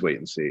 It's always wait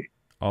and see.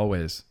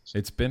 Always.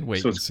 It's been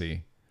wait and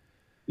see.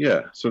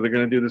 Yeah. So they're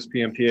going to do this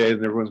PMTA,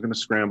 and everyone's going to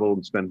scramble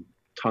and spend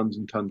tons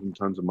and tons and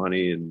tons of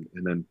money, and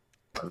then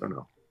I don't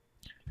know.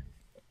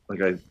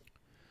 Like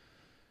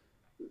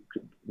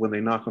when they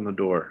knock on the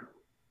door,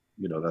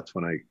 that's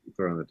when I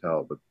throw in the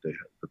towel. But they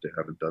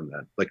haven't done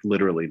that. Like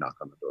literally knock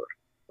on the door.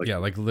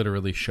 Like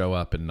literally show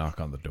up and knock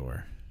on the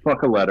door.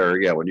 Fuck a letter.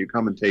 Yeah, when you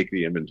come and take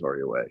the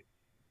inventory away,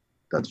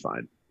 that's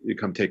fine. you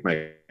come take my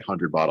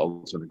 100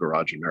 bottles in the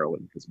garage in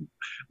Maryland because I'm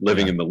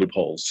living in the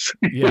loopholes.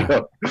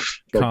 Yeah.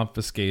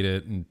 Confiscate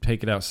it and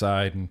take it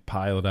outside and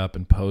pile it up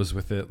and pose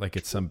with it like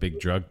it's some big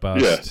drug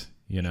bust,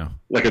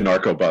 like a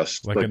narco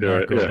bust. Like a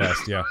narco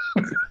bust, yeah.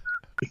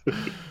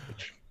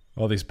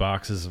 All these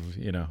boxes of,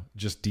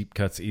 just deep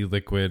cuts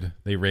e-liquid.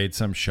 They raid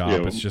some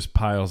shop. It's just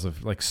piles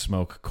of like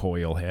smoke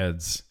coil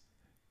heads.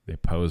 They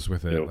pose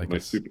with it. Like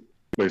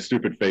my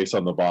stupid face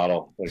on the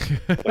bottle,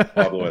 like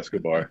Pablo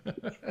Escobar.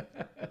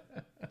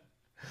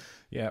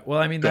 Yeah. Well,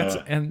 I mean,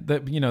 and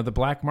the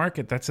black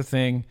market, that's a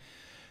thing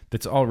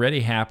that's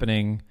already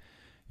happening,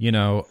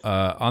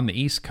 on the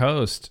East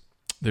Coast.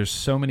 There's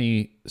so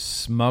many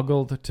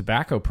smuggled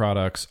tobacco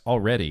products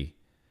already.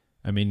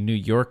 I mean, New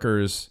York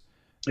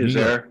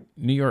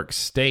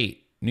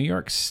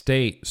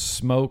State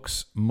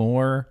smokes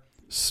more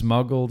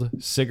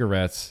smuggled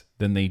cigarettes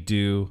than they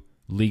do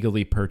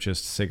legally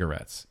purchased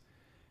cigarettes.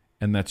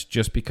 And that's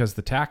just because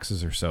the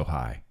taxes are so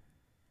high.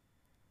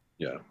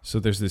 Yeah. So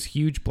there's this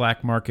huge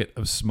black market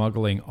of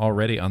smuggling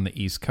already on the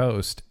East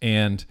Coast.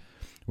 And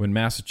when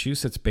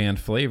Massachusetts banned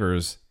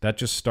flavors, that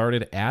just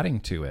started adding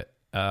to it.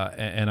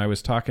 And I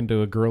was talking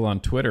to a girl on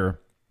Twitter.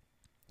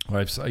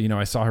 I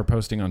saw her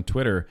posting on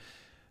Twitter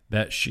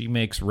that she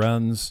makes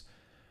runs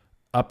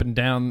up and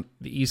down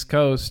the East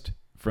Coast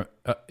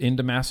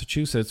into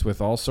Massachusetts with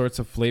all sorts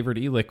of flavored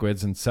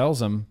e-liquids and sells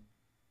them,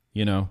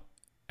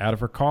 out of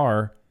her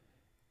car.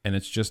 And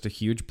it's just a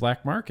huge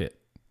black market.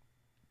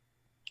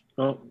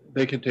 Well,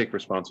 they can take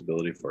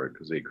responsibility for it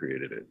because they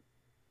created it.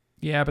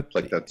 Yeah, but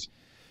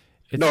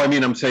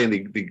I'm saying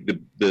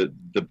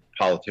the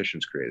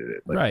politicians created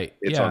it. Like, right.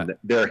 It's on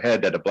their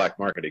head that a black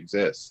market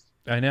exists.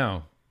 I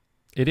know.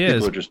 It is.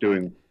 People are just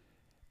doing.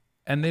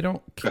 And they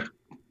don't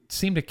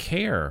seem to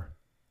care.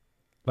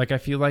 Like, I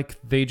feel like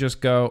they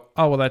just go,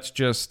 oh, well, that's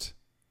just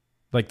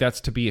like,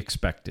 that's to be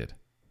expected.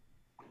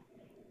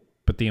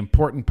 But the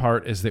important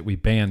part is that we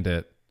banned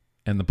it.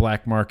 And the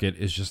black market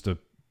is just a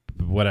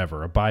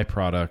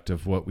byproduct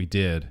of what we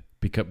did.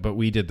 But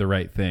we did the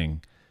right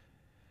thing.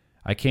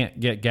 I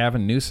can't get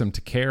Gavin Newsom to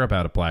care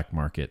about a black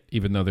market,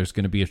 even though there's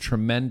going to be a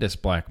tremendous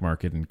black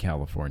market in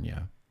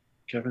California.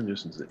 Gavin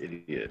Newsom's an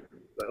idiot.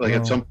 Like,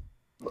 at some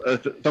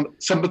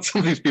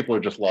of these people are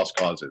just lost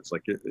causes.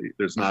 Like,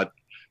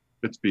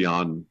 it's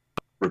beyond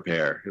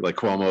repair. Like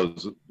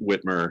Cuomo's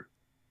Whitmer,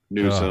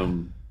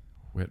 Newsom.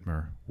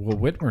 Whitmer. Well,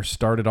 Whitmer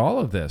started all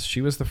of this.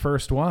 She was the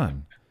first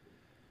one.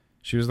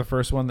 She was the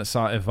first one that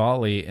saw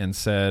Ivali and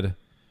said,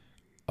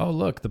 oh,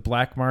 look, the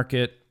black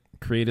market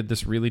created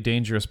this really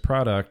dangerous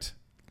product.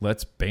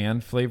 Let's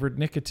ban flavored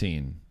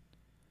nicotine.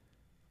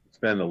 Let's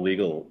ban the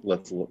legal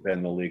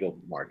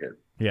market.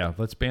 Yeah,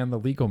 let's ban the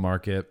legal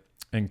market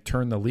and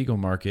turn the legal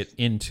market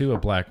into a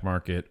black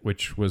market,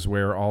 which was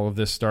where all of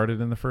this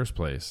started in the first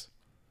place.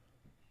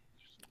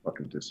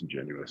 Fucking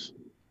disingenuous.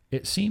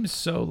 It seems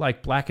so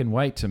like black and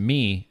white to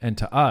me and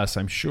to us,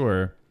 I'm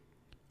sure.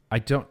 I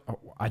don't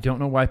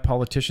know why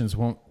politicians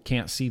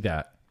can't see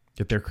that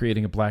they're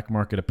creating a black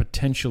market, a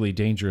potentially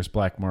dangerous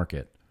black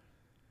market.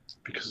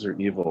 Because they're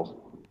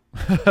evil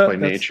by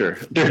nature.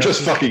 They're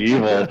just fucking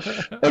evil.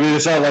 I mean,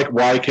 it's not like,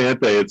 why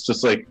can't they? It's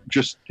just like,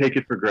 just take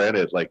it for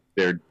granted. Like,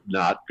 they're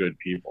not good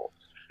people.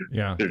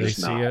 Yeah, they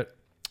see it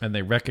and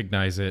they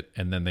recognize it,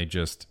 and then they're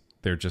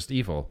just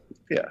evil.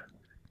 Yeah,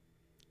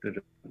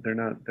 they're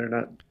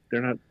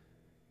not.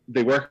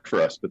 They work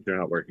for us, but they're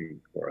not working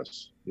for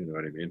us. You know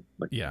what I mean?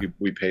 Like,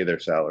 we pay their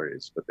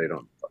salaries, but they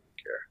don't fucking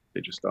care. They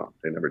just don't.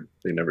 They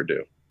never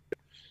do.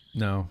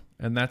 No,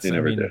 and that's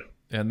do.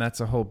 And that's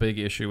a whole big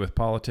issue with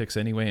politics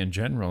anyway in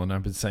general. And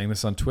I've been saying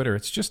this on Twitter.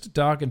 It's just a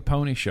dog and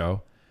pony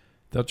show.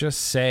 They'll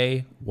just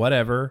say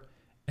whatever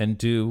and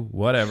do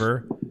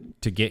whatever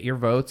to get your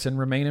votes and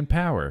remain in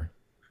power,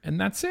 and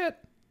that's it.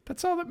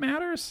 That's all that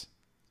matters.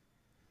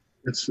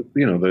 It's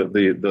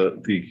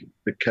the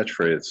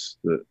catchphrase,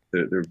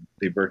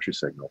 the virtue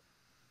signal.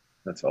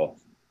 That's all.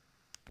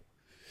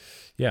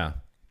 Yeah.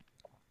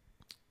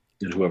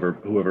 And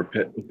whoever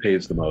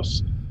pays the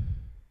most,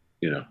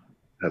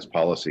 has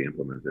policy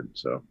implemented.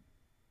 So.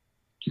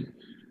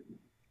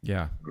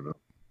 Yeah.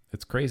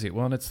 It's crazy.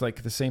 Well, and it's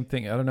like the same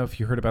thing. I don't know if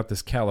you heard about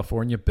this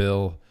California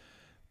bill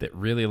that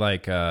really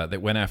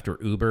that went after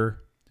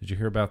Uber. Did you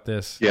hear about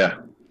this? Yeah.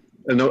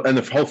 And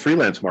the whole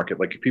freelance market,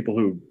 like people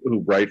who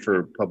write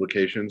for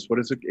publications. What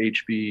is it?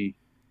 HB?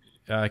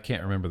 I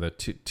can't remember the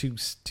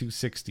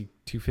 260,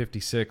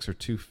 256 or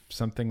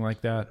something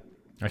like that.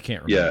 I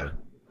can't remember. Yeah.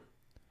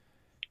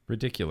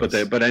 Ridiculous.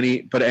 But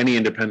any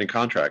independent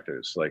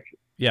contractors, like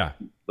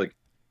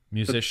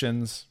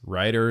musicians,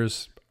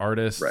 writers,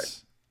 artists,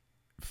 right.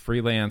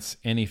 Freelance,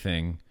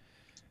 anything,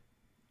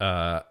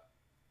 done,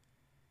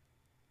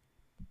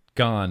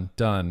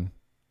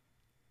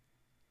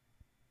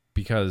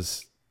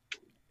 because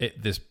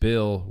this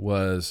bill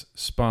was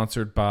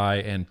sponsored by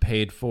and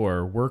paid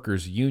for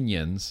workers'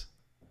 unions.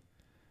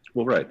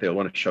 Well, right. They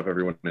want to shove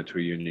everyone into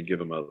a union, give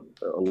them a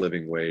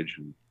living wage,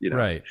 and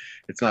right.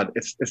 It's not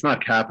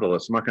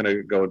capitalist. I'm not going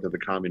to go into the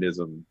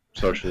communism,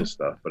 socialist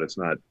stuff, but it's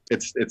not.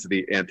 It's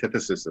the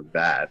antithesis of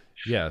that.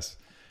 Yes.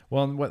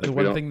 Well, and the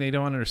one thing they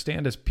don't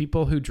understand is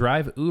people who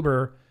drive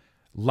Uber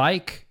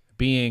like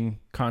being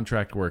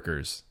contract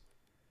workers.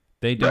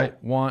 They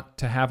don't want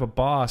to have a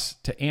boss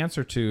to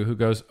answer to who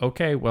goes,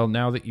 okay, well,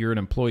 now that you're an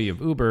employee of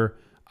Uber,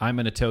 I'm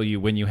going to tell you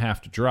when you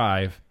have to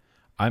drive.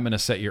 I'm going to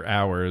set your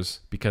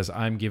hours because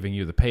I'm giving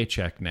you the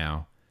paycheck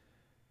now.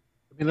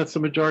 I mean, that's the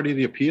majority of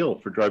the appeal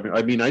for driving.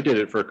 I mean, I did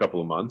it for a couple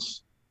of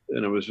months,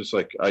 and it was just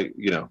like, I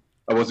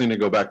wasn't going to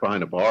go back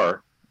behind a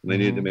bar, and I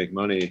needed to make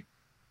money.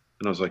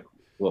 And I was like,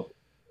 well,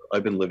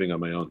 I've been living on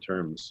my own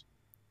terms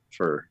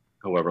for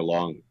however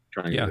long,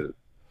 trying to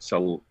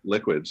sell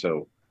liquid.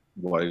 So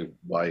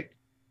why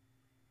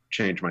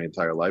change my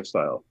entire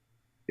lifestyle?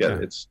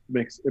 It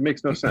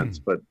makes no sense,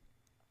 but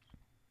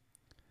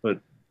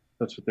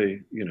that's what they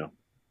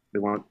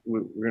want. We're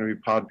going to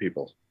be pod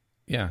people.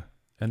 Yeah.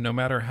 And no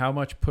matter how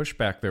much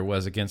pushback there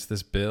was against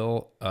this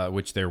bill,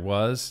 which there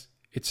was,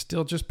 it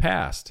still just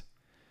passed.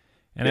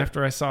 And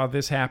after I saw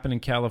this happen in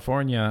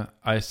California,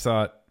 I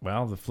thought,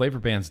 well, the flavor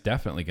ban's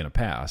definitely going to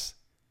pass.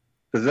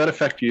 Does that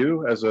affect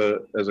you as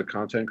a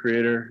content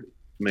creator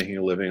making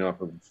a living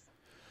off of?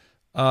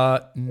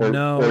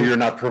 No. Or you're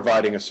not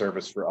providing a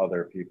service for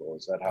other people.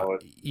 Is that how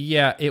it?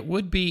 Yeah, it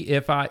would be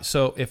if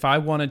I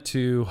wanted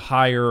to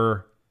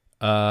hire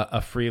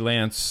a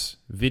freelance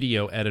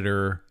video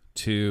editor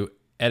to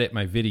edit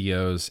my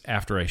videos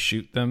after I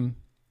shoot them,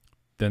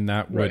 then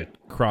that would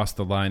cross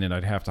the line, and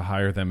I'd have to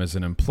hire them as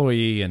an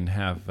employee and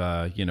have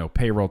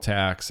payroll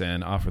tax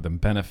and offer them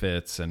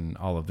benefits and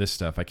all of this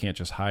stuff. I can't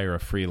just hire a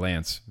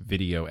freelance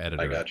video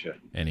editor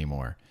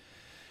anymore.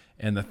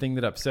 And the thing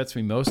that upsets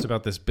me most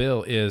about this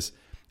bill is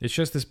it's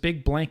just this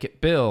big blanket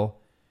bill,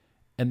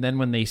 and then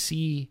when they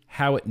see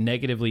how it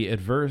negatively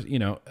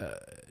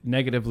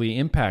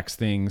impacts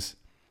things,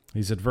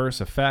 these adverse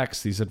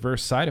effects, these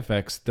adverse side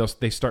effects,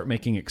 they start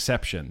making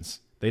exceptions.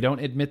 They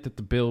don't admit that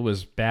the bill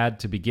was bad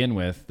to begin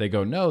with. They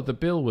go, no, the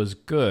bill was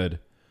good,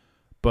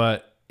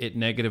 but it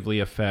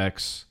negatively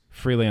affects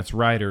freelance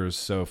writers,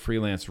 so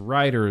freelance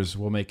writers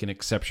will make an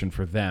exception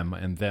for them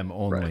and them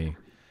only.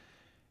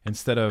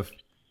 Instead of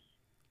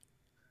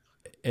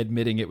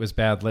admitting it was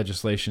bad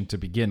legislation to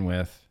begin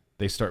with,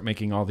 they start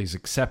making all these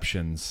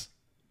exceptions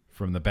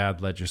from the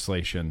bad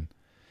legislation.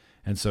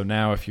 And so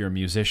now if you're a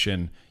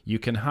musician, you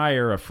can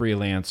hire a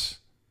freelance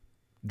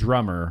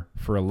drummer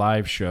for a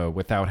live show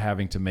without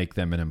having to make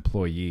them an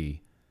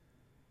employee.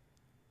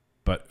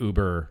 But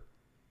Uber,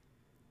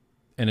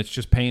 and it's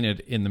just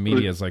painted in the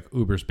media as like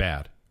Uber's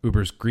bad.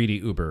 Uber's greedy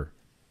Uber.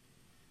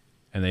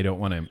 And they don't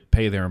want to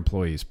pay their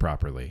employees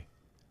properly.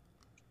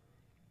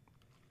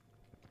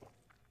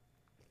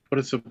 But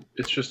it's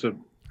just a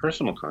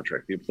personal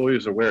contract. The employee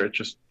is aware. It's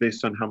just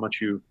based on how much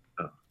you.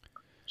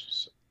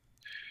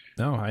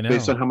 No, I know.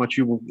 Based on how much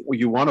you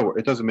want to work,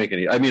 it doesn't make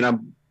any. I mean,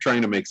 I'm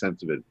trying to make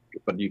sense of it,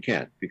 but you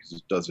can't because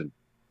it doesn't.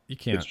 You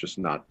can't. It's just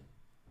not.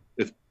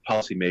 It's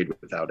policy made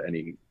without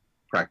any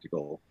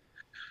practical,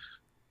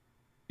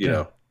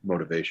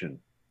 motivation.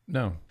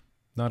 No,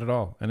 not at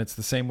all. And it's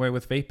the same way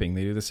with vaping.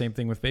 They do the same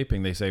thing with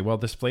vaping. They say, well,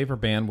 this flavor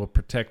ban will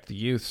protect the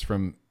youths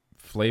from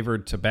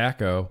flavored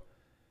tobacco,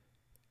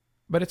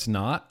 but it's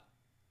not.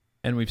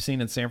 And we've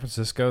seen in San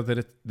Francisco that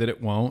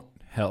it won't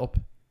help.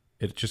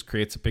 It just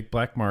creates a big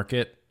black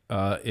market.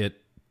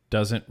 It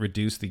doesn't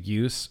reduce the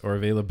use or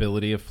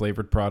availability of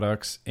flavored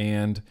products,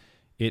 and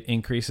it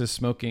increases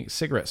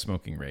cigarette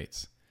smoking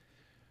rates.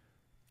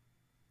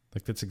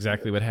 Like that's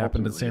exactly what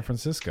happened in San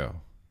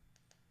Francisco.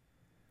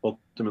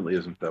 Ultimately,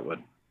 isn't that what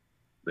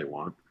they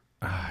want?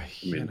 I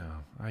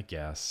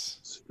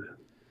guess.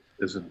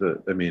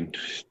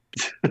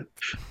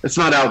 It's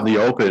not out in the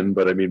open,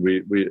 but I mean,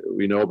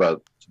 we know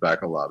about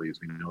tobacco lobbies.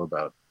 We know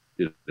about,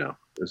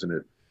 isn't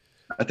it?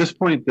 At this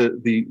point,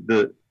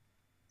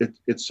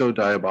 it's so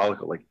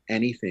diabolical. Like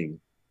anything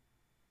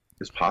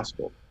is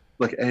possible.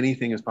 Like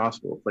anything is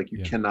possible. Like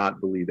you cannot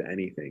believe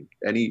anything,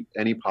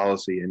 any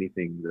policy,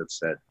 anything that's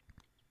said,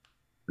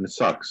 and it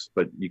sucks,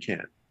 but you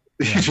can't.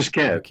 Yeah, you just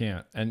can't. You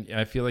can't. And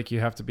I feel like you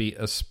have to be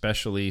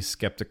especially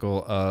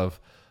skeptical of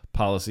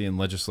policy and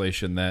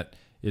legislation that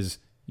is,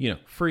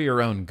 for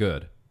your own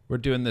good. We're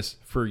doing this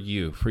for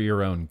you, for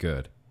your own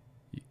good.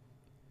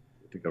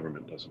 The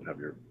government doesn't have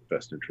your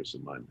best interests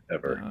in mind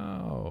ever.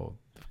 No,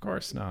 of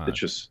course not. It's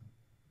just,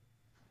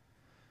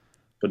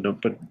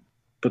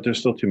 but there's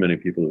still too many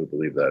people who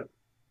believe that.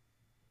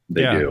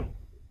 They do.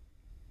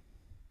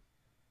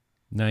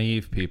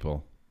 Naive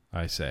people,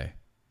 I say.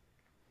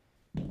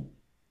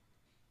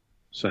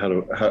 So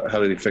how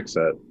did he fix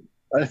that?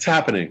 It's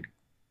happening.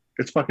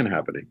 It's fucking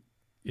happening.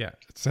 Yeah,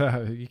 it's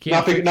you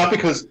can't.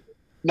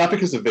 Not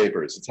because of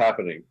vapors. It's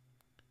happening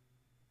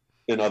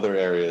in other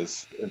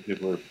areas, and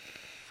people are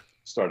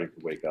starting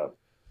to wake up.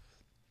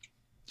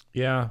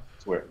 Yeah.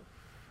 Swear.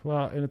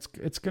 Well, and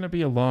it's going to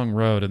be a long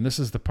road, and this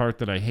is the part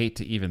that I hate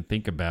to even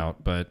think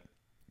about. But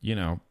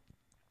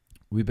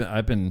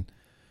I've been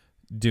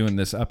doing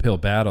this uphill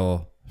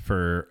battle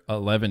for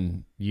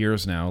 11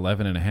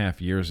 and a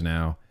half years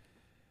now,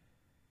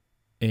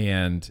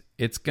 and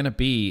it's going to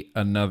be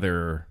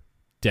another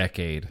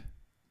decade,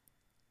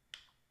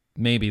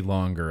 maybe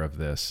longer, of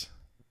this.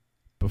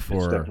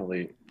 before. It's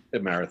definitely a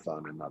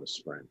marathon and not a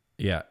sprint.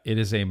 Yeah, it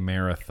is a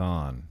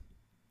marathon,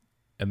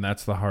 and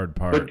that's the hard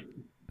part.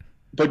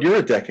 But you're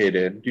a decade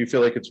in. Do you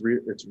feel like it's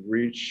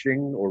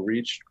reaching or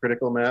reached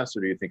critical mass,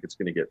 or do you think it's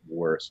going to get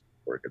worse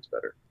before it gets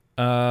better?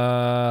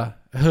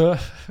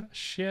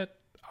 Shit,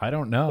 I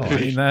don't know. I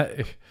mean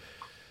that.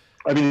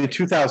 I mean, in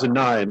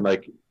 2009,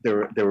 like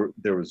there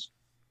was,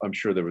 I'm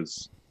sure there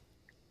was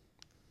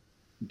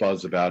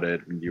buzz about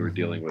it, and you were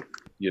dealing with,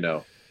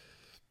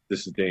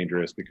 this is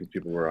dangerous because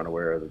people were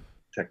unaware of the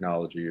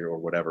technology or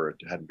whatever. It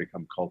hadn't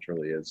become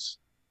culturally as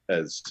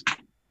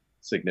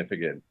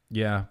significant.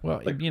 Yeah,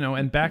 well,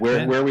 and back where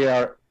then,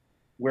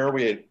 where are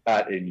we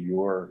at in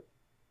your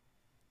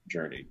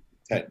journey?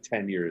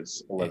 10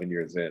 years, 11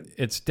 years in.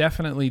 This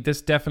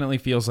definitely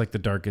feels like the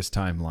darkest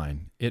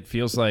timeline. It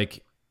feels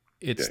like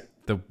it's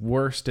the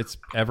worst it's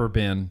ever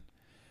been.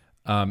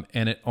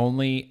 And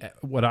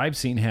what I've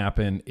seen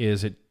happen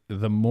is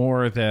the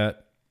more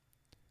that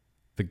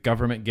the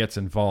government gets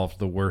involved,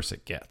 the worse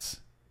it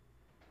gets.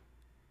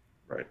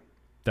 Right.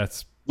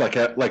 That's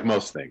like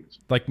most things.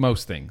 Like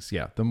most things,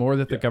 yeah. The more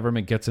that the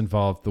government gets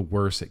involved, the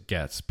worse it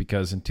gets.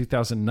 Because in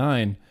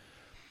 2009,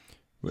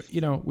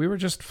 we were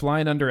just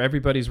flying under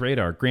everybody's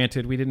radar.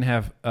 Granted, we didn't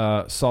have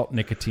salt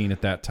nicotine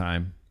at that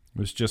time. It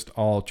was just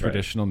all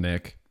traditional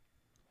Nic.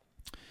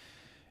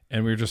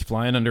 And we were just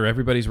flying under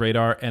everybody's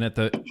radar. And at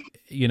the,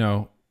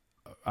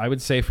 I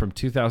would say from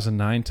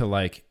 2009 to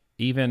like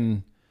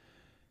even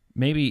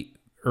maybe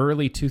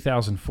early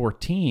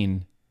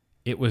 2014,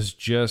 it was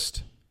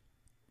just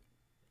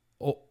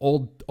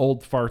old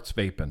farts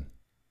vaping.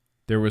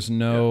 There was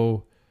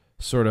no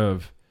sort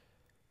of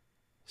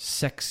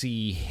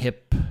sexy,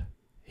 hip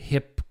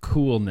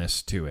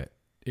coolness to it.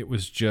 It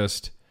was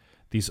just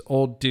these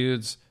old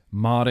dudes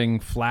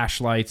modding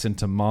flashlights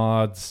into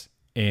mods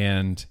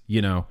and,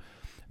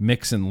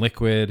 mixing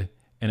liquid.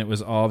 And it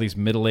was all these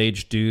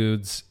middle-aged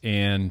dudes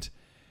and,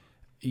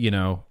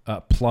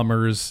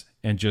 plumbers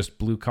and just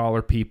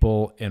blue-collar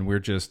people. And we're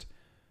just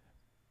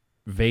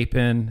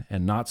vaping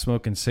and not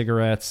smoking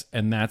cigarettes.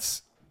 And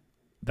that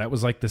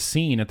was like the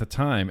scene at the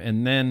time.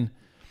 And then,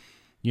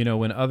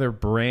 when other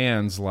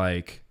brands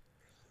like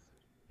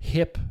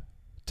hip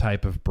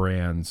type of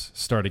brands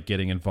started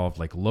getting involved,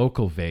 like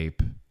local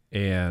vape,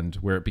 and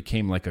where it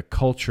became like a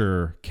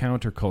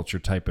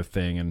counterculture type of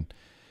thing. And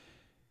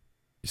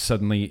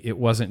suddenly it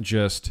wasn't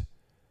just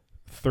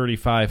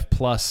 35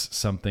 plus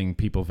something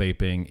people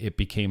vaping. It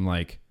became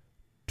like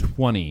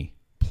 20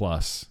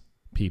 plus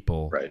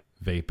people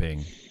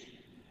vaping.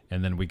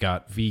 And then we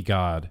got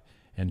VGOD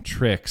and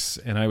Tricks,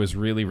 and I was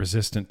really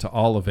resistant to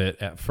all of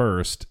it at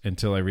first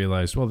until I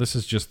realized, well, this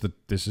is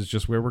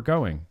just where we're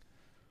going.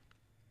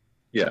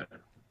 Yeah.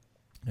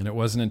 And it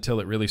wasn't until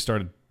it really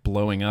started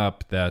blowing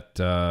up that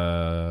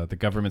the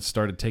government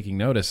started taking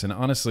notice. And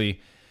honestly,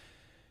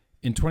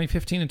 in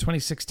 2015 and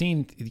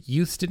 2016,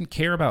 youths didn't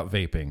care about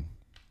vaping.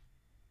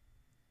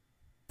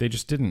 They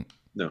just didn't.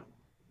 No.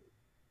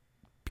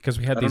 Because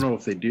we had I these don't know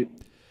if they do.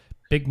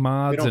 Big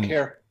mods. They don't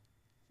care.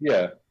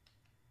 Yeah.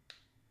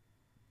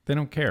 They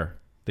don't care.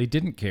 They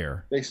didn't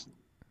care. They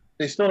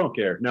still don't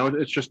care. Now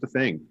it's just a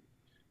thing.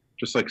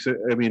 Just like,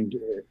 I mean,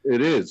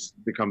 it is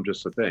become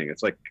just a thing.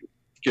 It's like,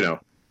 I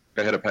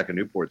had a pack of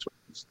Newports when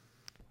I was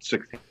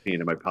 16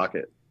 in my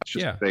pocket. It's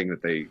just a thing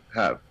that they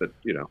have that,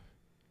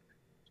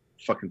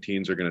 fucking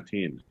teens are going to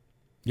teen.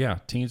 Yeah,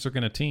 teens are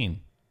going to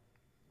teen.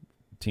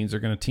 Teens are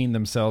going to teen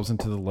themselves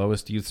into the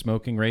lowest youth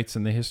smoking rates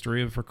in the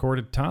history of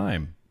recorded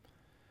time.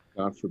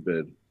 God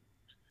forbid.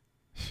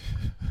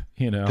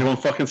 They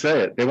won't fucking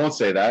say it. They won't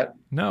say that.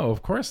 No,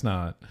 of course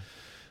not.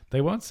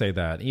 They won't say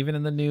that. Even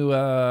in the new,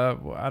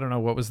 I don't know,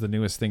 what was the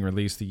newest thing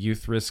released? The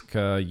Youth Risk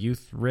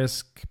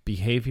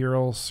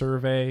Behavioral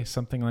Survey,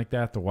 something like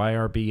that. The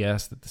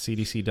YRBS that the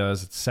CDC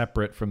does. It's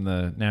separate from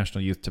the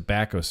National Youth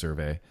Tobacco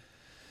Survey.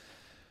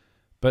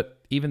 But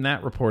even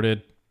that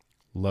reported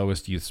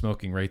lowest youth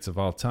smoking rates of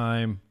all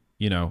time.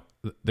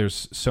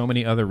 There's so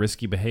many other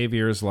risky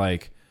behaviors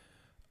like,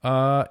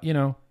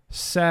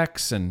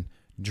 sex and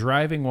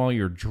driving while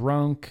you're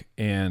drunk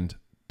and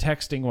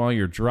texting while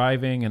you're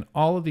driving and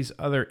all of these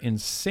other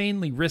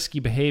insanely risky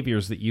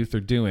behaviors that youth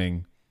are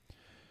doing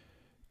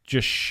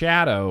just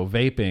shadow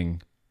vaping,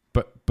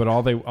 but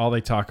all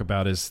they talk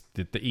about is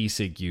that the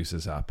e-cig use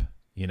is up,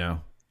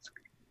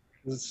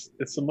 It's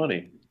the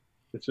money.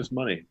 It's just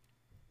money.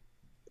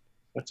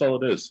 That's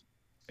all it is.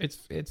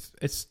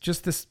 It's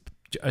just this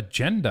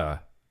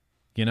agenda,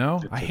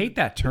 I hate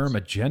that term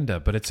agenda,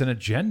 but it's an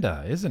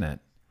agenda, isn't it?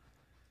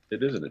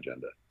 It is an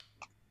agenda.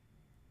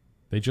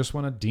 They just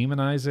want to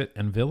demonize it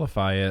and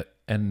vilify it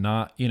and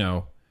not,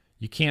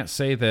 you can't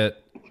say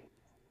that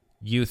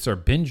youths are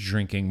binge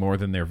drinking more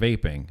than they're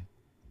vaping,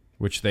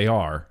 which they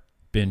are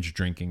binge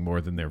drinking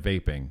more than they're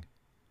vaping.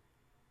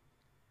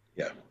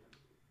 Yeah.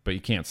 But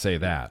you can't say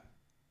that.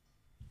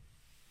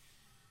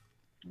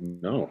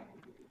 No.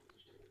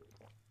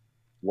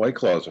 White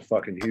Claw is a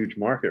fucking huge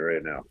market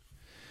right now.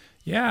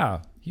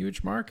 Yeah,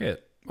 huge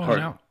market. Well,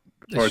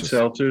 hard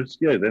seltzers.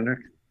 Yeah,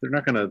 they're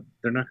not gonna.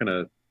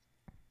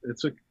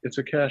 It's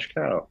a cash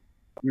cow.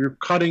 you're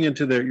cutting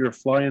into their, you're a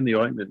fly in the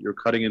ointment. You're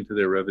cutting into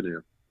their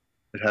revenue.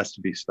 It has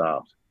to be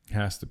stopped.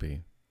 Has to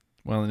be.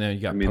 Well, now you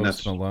got I mean,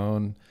 Post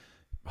Malone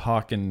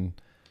hawking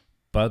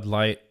Bud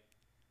Light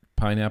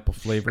pineapple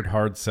flavored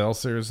hard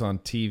seltzers on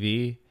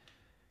TV.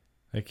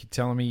 Like, you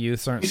telling me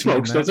youths aren't? He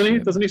smokes, doesn't he?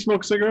 Doesn't he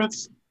smoke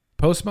cigarettes?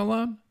 Post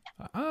Malone?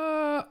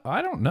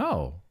 I don't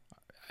know.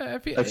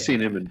 I've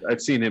seen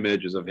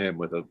images of him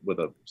with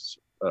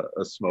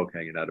a smoke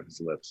hanging out of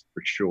his lips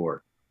for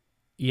sure.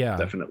 Yeah,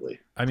 definitely.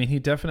 I mean, he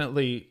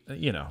definitely. I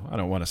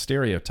don't want to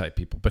stereotype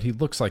people, but he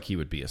looks like he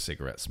would be a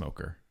cigarette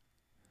smoker.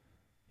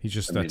 He's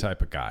just that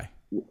type of guy.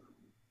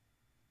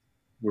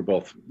 We're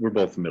both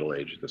middle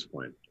aged at this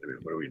point. I mean,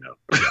 what do we know?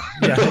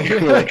 Yeah.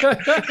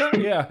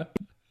 Yeah.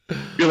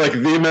 You're like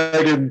the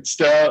Megan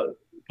Stallion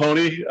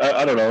pony.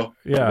 I don't know.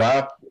 Yeah.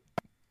 Rap.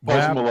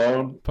 Post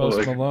Malone.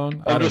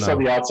 Malone. I'm just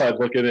on the outside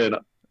looking in.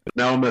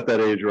 Now I'm at that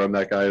age where I'm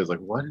that guy who's like,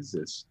 what is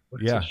this?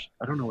 I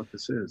don't know what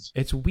this is.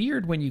 It's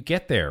weird when you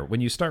get there,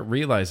 when you start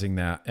realizing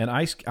that. And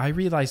I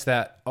realize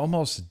that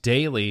almost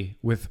daily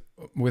with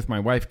my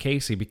wife,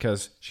 Casey,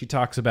 because she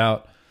talks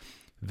about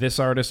this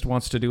artist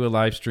wants to do a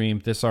live stream.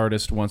 This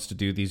artist wants to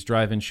do these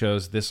drive-in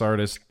shows. This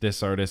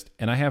artist.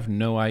 And I have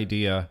no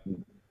idea.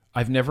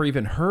 I've never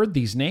even heard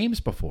these names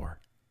before.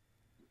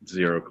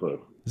 Zero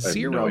clue.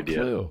 Zero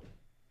clue.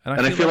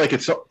 And I feel like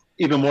it's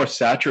even more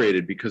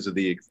saturated because of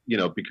the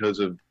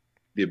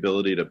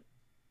ability to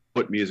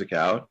put music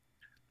out.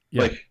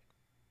 Yeah. Like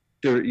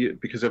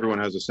because everyone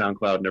has a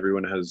SoundCloud and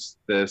everyone has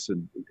this,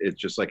 and it's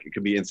just like it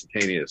can be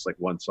instantaneous, like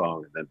one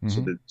song, and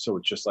then so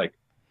it's just like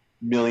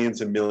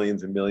millions and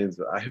millions and millions.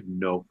 I have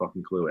no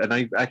fucking clue, and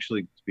I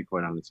actually, to be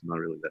quite honest, I'm not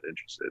really that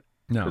interested.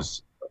 No,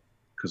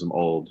 because I'm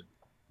old,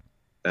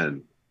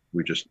 and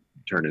we just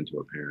turn into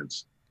our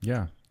parents.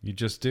 Yeah, you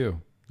just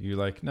do. You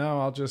like, no,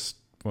 I'll just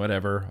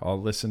whatever.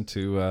 I'll listen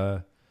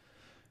to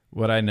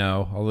what I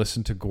know. I'll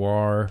listen to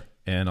Guar,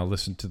 and I'll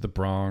listen to the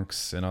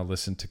Bronx, and I'll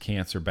listen to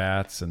Cancer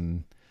Bats,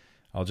 and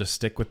I'll just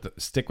stick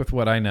with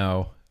what I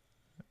know.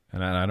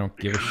 And I don't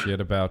give a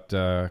shit about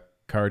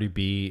Cardi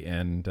B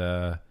and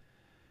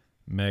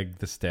Meg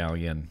the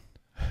Stallion.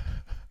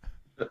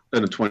 And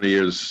in 20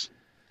 years,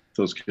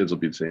 those kids will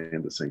be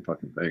saying the same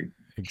fucking thing.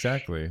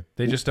 Exactly.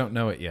 They just don't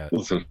know it yet.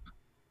 Listen,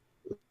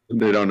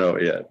 they don't know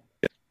it yet.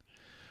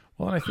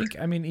 Well, and I think,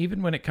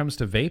 even when it comes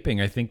to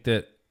vaping, I think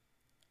that,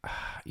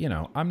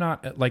 I'm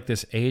not like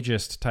this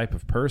ageist type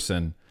of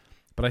person,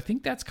 but I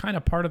think that's kind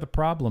of part of the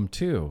problem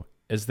too,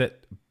 is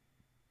that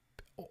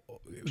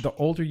the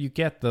older you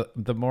get,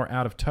 the more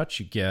out of touch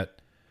you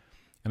get.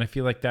 And I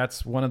feel like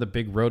that's one of the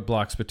big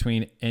roadblocks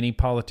between any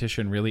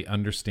politician really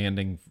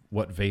understanding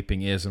what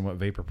vaping is and what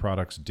vapor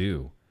products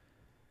do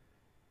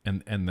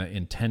and the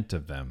intent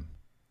of them.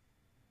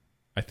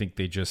 I think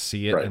they just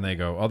see it and they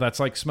go, oh, that's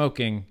like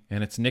smoking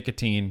and it's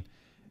nicotine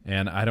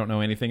and I don't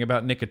know anything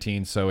about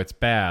nicotine, so it's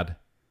bad.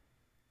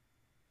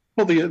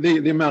 Well,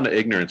 the amount of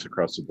ignorance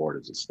across the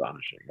board is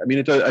astonishing.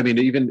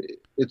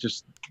 It's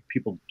just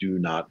people do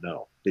not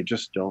know. They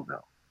just don't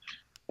know.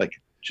 Like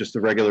just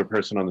the regular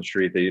person on the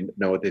street, they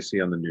know what they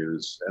see on the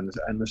news, and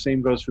the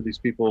same goes for these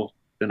people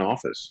in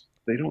office.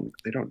 They don't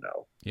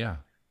know. Yeah,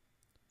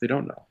 they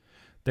don't know.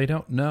 They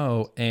don't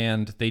know,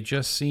 and they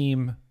just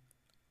seem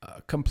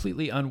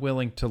completely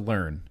unwilling to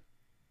learn.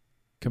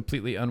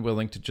 Completely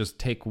unwilling to just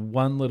take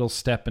one little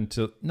step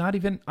into.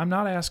 I'm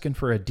not asking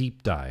for a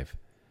deep dive.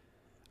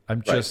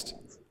 I'm just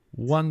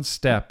one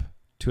step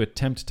to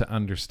attempt to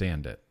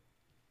understand it.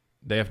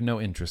 They have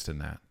no interest in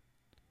that.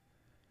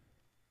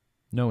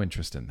 No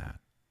interest in that.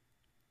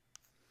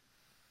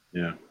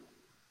 Yeah.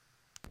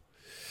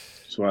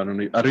 So I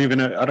don't even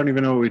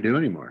know what we do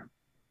anymore.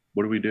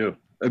 What do we do?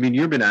 I mean,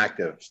 you've been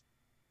active,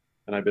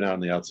 and I've been out on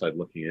the outside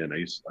looking in.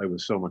 I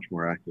was so much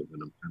more active,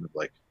 and I'm kind of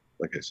like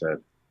I said.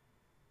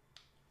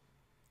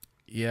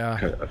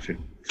 Yeah.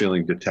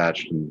 Feeling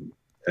detached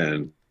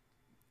and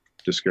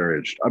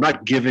discouraged. I'm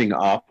not giving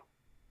up,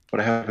 but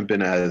I haven't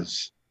been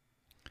as,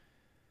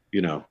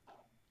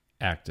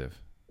 active.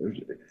 It's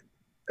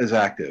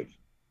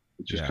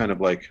just kind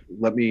of like,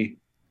 let me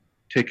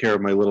take care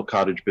of my little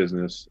cottage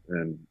business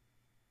and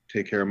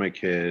take care of my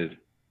kid.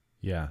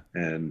 Yeah.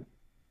 And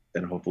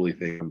hopefully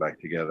things come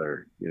back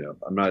together.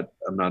 I'm not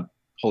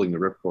pulling the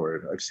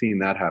ripcord. I've seen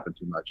that happen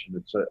too much, and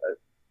it's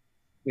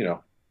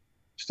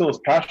still as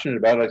passionate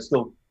about it. I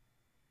still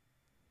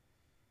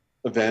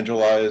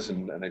evangelize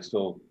and I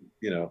still,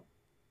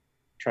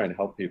 try and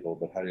help people,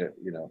 but how do you,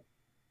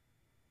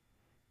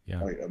 yeah,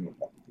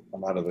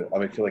 I'm out of it.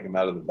 I feel like I'm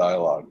out of the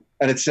dialogue,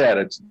 and it's sad.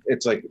 It's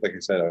like I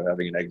said, I'm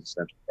having an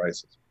existential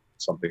crisis.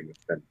 Something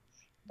that's been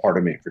part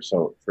of me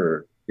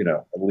for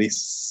at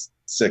least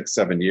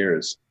 6-7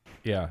 years.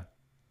 Yeah.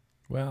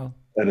 Well,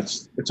 and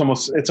it's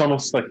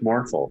almost like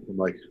mournful. I'm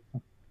like,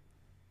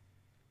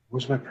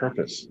 where's my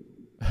purpose?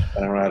 I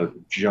don't know how to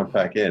jump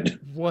back in.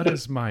 What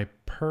is my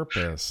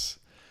purpose?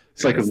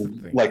 It's like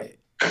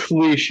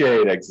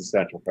cliched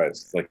existential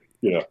crisis. It's like,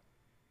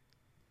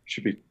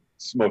 should be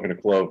smoking a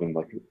clove and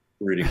like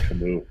reading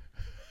Camus.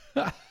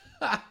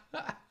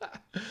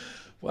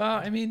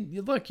 Well,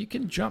 look, you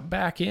can jump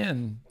back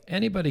in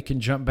anybody can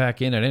jump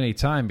back in at any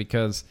time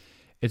because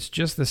it's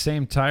just the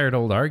same tired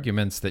old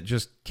arguments that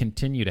just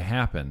continue to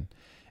happen.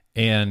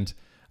 And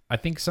I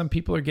think some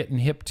people are getting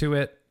hip to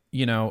it.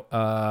 You know,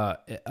 a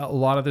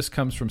lot of this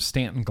comes from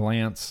Stanton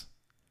Glantz.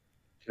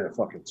 Yeah,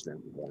 fucking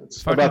Stanton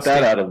Glantz. How about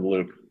that out of the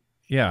loop?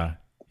 Yeah,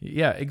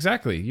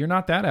 exactly. You're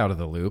not that out of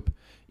the loop.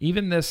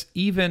 Even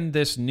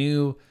this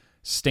new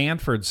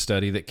Stanford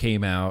study that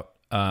came out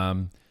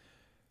that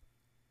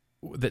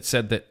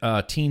said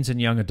that teens and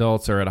young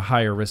adults are at a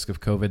higher risk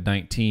of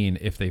COVID-19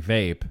 if they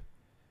vape.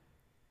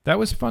 That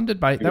was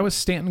that was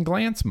Stanton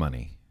Glantz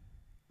money.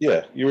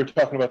 Yeah, you were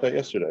talking about that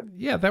yesterday.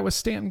 Yeah, that was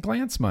Stanton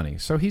Glantz money.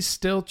 So he's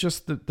still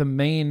just the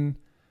main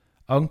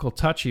Uncle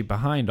Touchy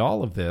behind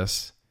all of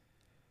this.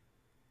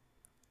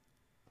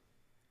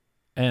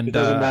 And it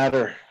doesn't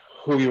matter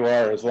who you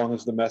are as long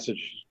as the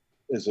message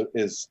is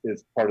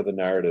part of the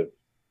narrative.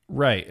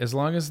 Right. As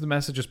long as the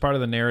message is part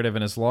of the narrative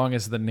and as long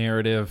as the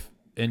narrative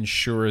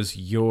ensures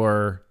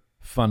your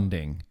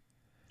funding.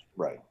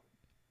 Right.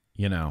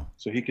 You know.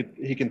 So he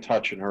can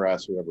touch and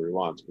harass whoever he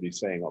wants, but he's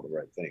saying all the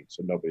right things.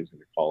 So nobody's going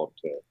to call him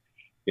to,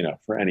 you know,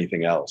 for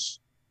anything else.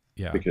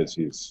 Yeah. Because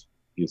he's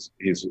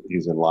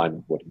in line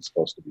with what he's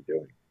supposed to be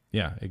doing.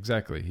 Yeah,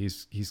 exactly.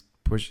 He's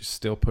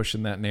still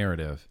pushing that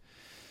narrative.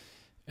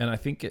 And I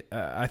think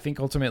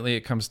ultimately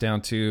it comes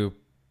down to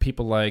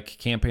people like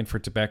Campaign for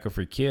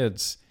Tobacco-Free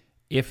Kids.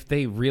 If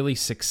they really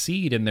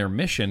succeed in their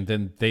mission,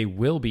 then they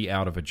will be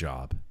out of a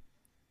job.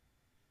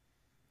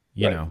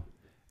 You know,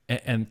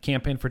 and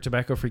Campaign for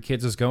Tobacco-Free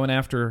Kids is going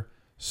after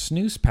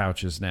snooze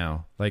pouches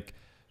now, like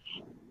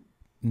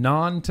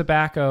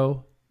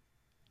non-tobacco,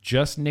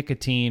 just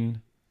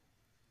nicotine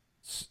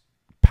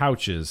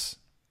pouches.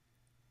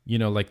 You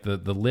know, like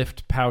the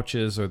lift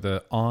pouches or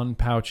the on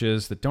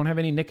pouches that don't have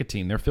any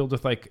nicotine. They're filled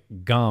with like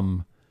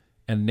gum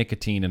and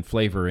nicotine and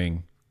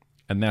flavoring,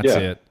 and that's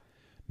it.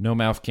 No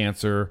mouth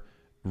cancer.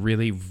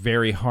 Really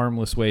very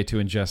harmless way to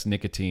ingest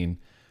nicotine.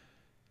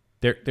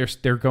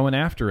 They're going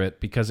after it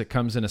because it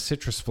comes in a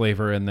citrus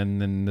flavor, and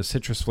then the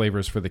citrus flavor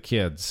is for the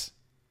kids.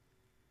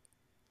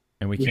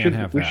 And we can't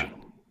have that.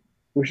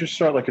 We should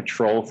start like a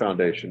troll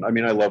foundation. I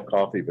mean, I love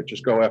coffee, but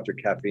just go after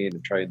caffeine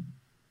and try and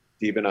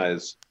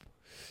demonize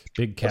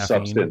big caffeine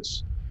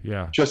substance.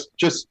 Yeah. Just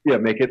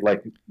make it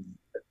like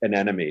an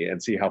enemy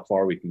and see how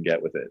far we can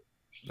get with it.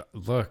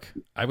 Look,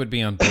 I would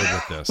be on board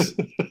with this.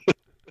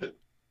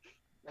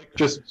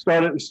 Just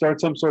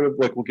start some sort of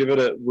like we'll give it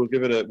an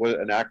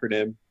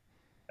acronym,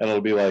 and it'll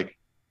be like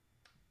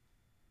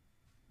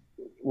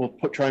we'll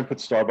try and put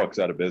Starbucks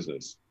out of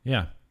business.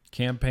 Yeah,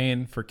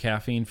 Campaign for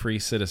Caffeine-Free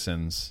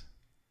Citizens.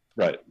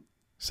 Right.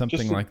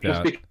 Something like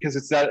that. Just because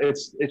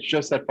it's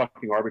just that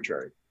fucking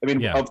arbitrary. I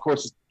mean, of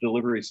course, it's the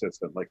delivery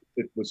system. Like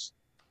it was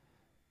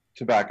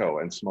tobacco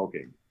and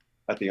smoking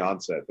at the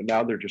onset, but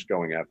now they're just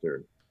going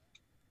after.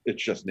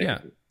 It's just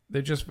nicotine. Yeah,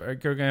 they're just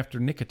going after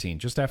nicotine,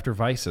 just after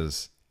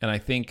vices. And I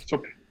think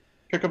so.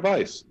 Pick a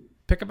vice.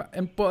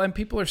 And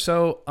people are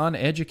so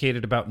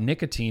uneducated about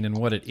nicotine and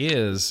what it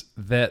is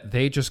that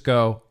they just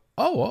go,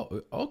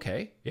 "Oh,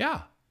 okay,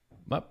 yeah,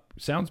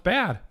 sounds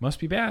bad. Must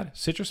be bad.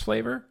 Citrus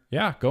flavor,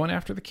 yeah, going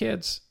after the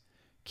kids.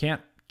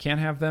 Can't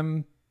have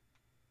them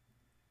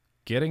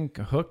getting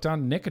hooked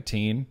on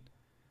nicotine."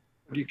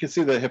 You can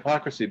see the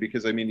hypocrisy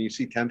because I mean, you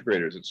see 10th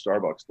graders at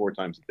Starbucks 4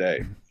 times a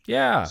day.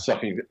 Yeah,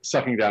 sucking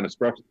down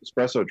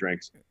espresso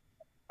drinks.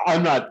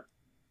 I'm not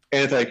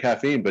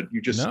anti-caffeine, but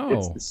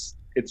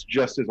it's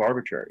just as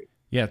arbitrary.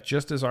 Yeah,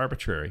 just as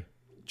arbitrary.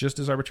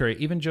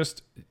 Even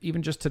just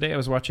today I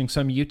was watching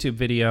some YouTube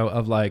video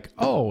of like,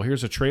 oh,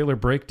 here's a trailer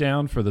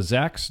breakdown for the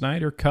Zack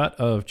Snyder cut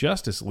of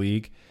Justice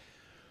League.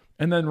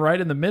 And then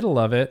right in the middle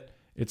of it,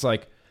 it's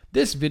like,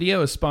 this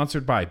video is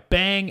sponsored by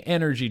Bang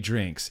Energy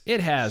Drinks. It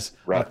has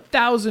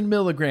 1,000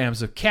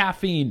 milligrams of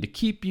caffeine to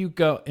keep you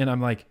go. And I'm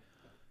like,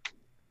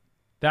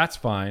 that's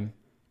fine.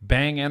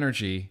 Bang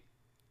Energy.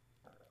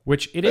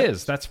 Which it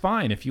is. That's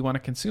fine if you want to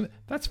consume it.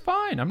 That's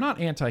fine. I'm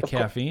not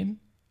anti-caffeine.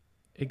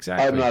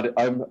 Exactly.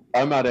 I'm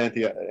not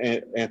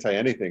anti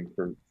anything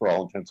for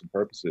all intents and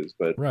purposes.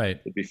 But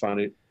it'd be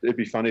funny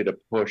to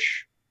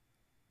push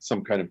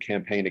some kind of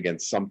campaign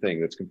against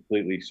something that's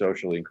completely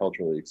socially and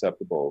culturally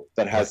acceptable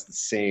that has the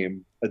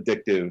same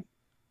addictive,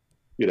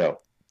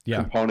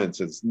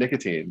 components as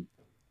nicotine.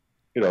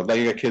 Now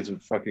you got kids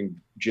with fucking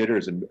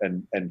jitters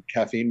and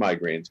caffeine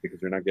migraines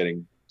because they're not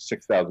getting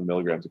 6,000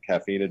 milligrams of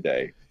caffeine a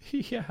day.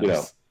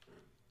 Yes.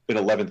 In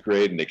 11th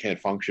grade and they can't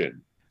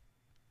function.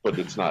 But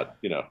it's not,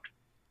 I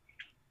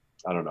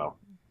don't know.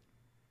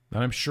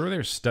 And I'm sure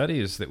there's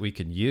studies that we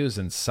can use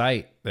and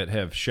cite that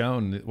have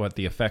shown what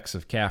the effects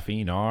of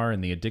caffeine are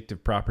and the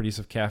addictive properties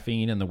of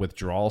caffeine and the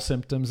withdrawal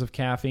symptoms of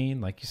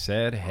caffeine, like you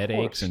said,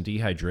 headaches and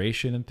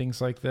dehydration and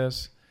things like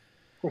this.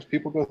 Of course,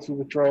 people go through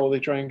withdrawal. They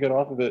try and get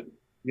off of it,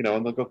 and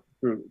they'll go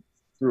through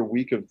a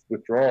week of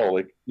withdrawal,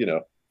 like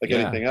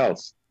anything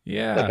else.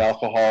 Yeah. Like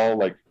alcohol,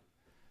 like,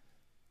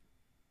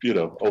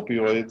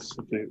 opioids.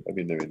 I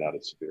mean, maybe not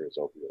as severe as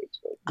opioids,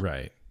 but.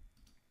 Right.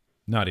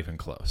 Not even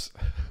close.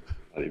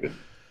 Not even.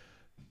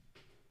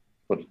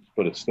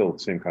 But it's still the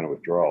same kind of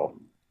withdrawal.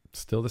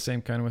 Still the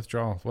same kind of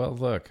withdrawal. Well,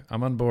 look,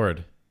 I'm on board.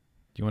 Do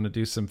you want to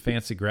do some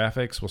fancy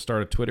graphics? We'll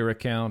start a Twitter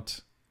account,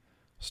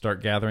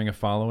 start gathering a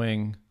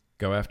following,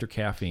 go after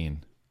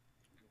caffeine.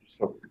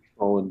 So,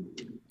 calling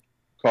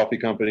coffee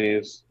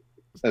companies,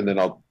 and then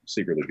I'll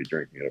secretly be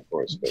drinking it, of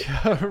course.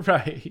 But.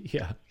 Right,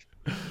 yeah.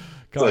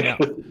 Going out.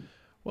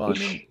 Well, I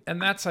mean,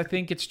 and I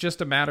think it's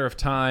just a matter of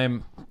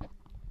time,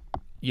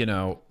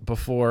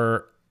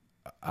 before,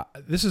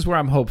 this is where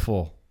I'm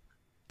hopeful.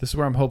 This is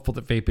where I'm hopeful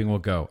that vaping will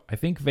go. I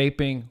think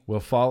vaping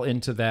will fall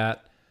into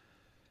that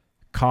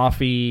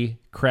coffee,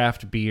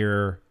 craft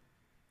beer,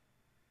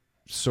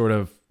 sort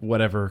of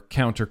whatever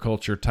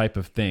counterculture type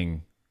of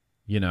thing,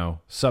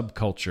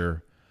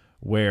 subculture,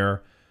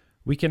 where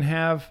we can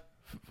have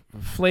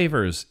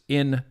flavors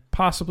in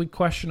possibly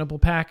questionable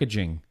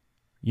packaging,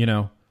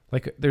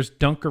 like there's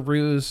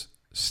Dunkaroos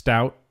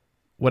stout,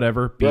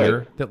 whatever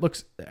beer that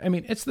looks,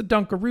 it's the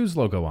Dunkaroos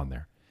logo on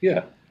there.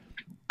 Yeah.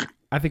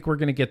 I think we're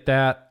going to get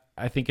that.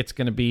 I think it's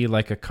going to be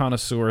like a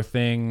connoisseur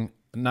thing.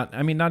 Not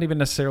even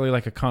necessarily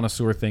like a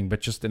connoisseur thing, but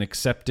just an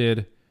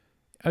accepted,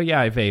 oh yeah,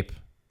 I vape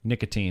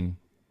nicotine.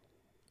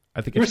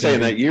 I think you were saying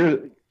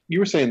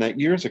that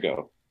years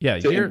ago. Yeah.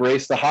 To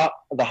embrace the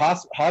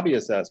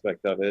hobbyist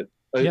aspect of it.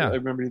 I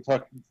remember you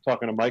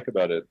talking to Mike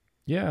about it.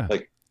 Yeah.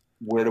 Like,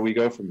 where do we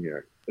go from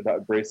here?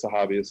 Embrace the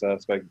hobbyist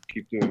aspect,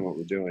 keep doing what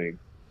we're doing,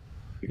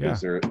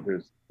 because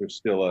there's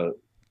still a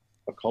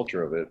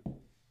culture of it.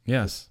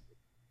 Yes.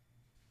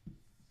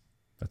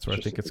 That's where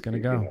I think it's going to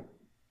go.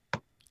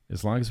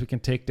 As long as we can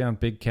take down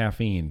big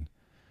caffeine,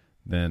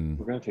 then...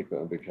 We're going to take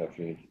down big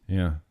caffeine.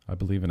 Yeah, I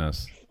believe in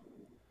us.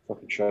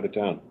 Fucking shut it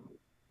down.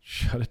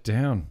 Shut it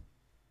down.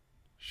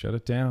 Shut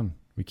it down.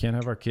 We can't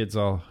have our kids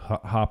all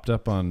hopped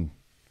up on...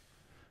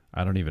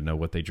 I don't even know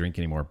what they drink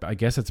anymore. I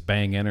guess it's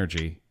Bang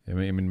Energy.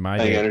 My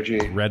Bang Energy,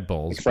 Red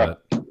Bulls.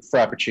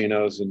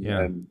 Frappuccinos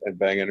and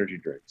Bang Energy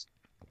drinks.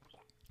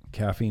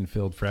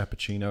 Caffeine-filled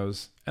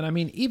Frappuccinos. And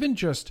even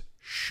just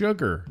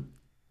sugar...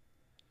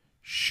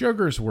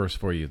 Sugar's worse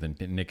for you than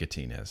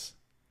nicotine is.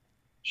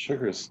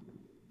 Sugar is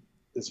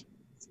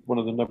one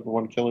of the number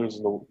one killers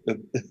in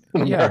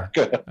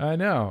America. Yeah, I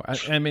know.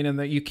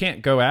 And you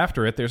can't go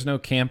after it. There's no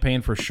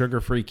campaign for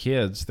sugar-free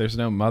kids. There's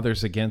no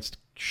mothers against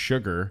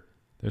sugar.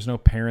 There's no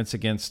parents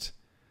against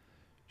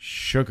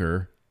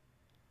sugar.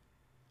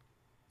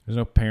 There's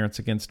no parents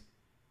against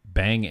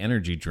Bang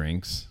energy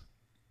drinks.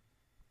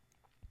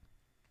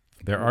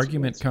 Their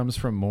argument comes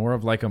from more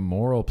of like a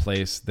moral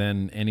place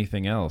than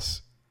anything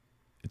else.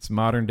 It's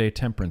modern day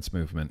temperance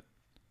movement.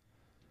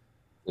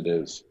 It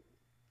is.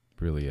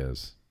 It really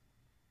is.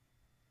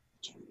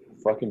 It's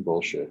fucking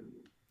bullshit.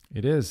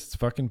 It is. It's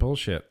fucking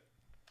bullshit.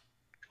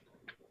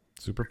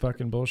 Super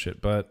fucking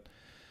bullshit. But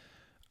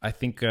I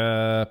think,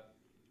 I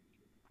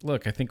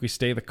think we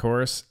stay the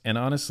course. And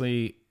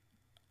honestly,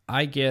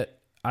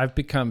 I've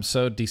become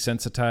so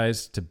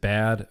desensitized to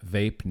bad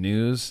vape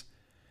news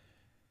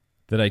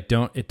that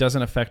it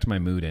doesn't affect my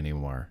mood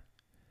anymore.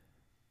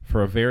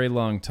 For a very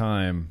long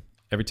time,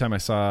 every time I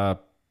saw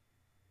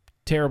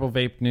terrible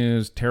vape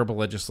news, terrible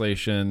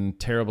legislation,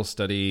 terrible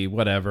study,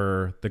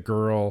 whatever, the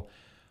girl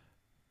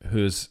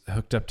who's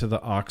hooked up to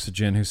the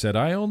oxygen who said,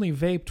 I only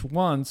vaped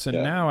once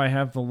and now I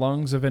have the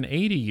lungs of an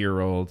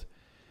 80-year-old.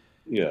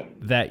 Yeah.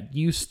 That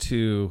used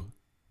to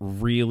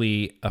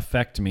really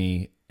affect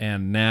me.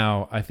 And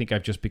now I think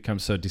I've just become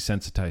so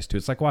desensitized to it.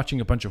 It's like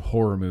watching a bunch of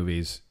horror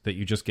movies that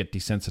you just get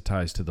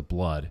desensitized to the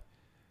blood.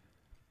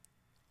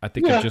 I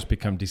think I've just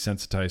become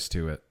desensitized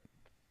to it.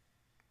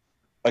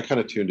 I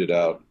kind of tuned it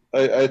out.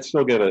 I'd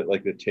still get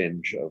a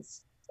tinge of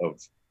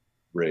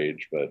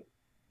rage, but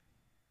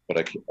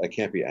I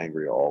can't be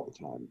angry all the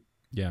time.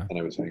 Yeah. And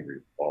I was angry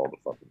all the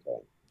fucking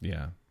time.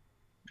 Yeah.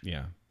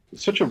 Yeah.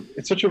 It's such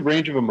a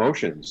range of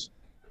emotions.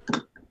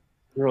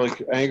 You're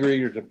like angry,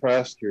 you're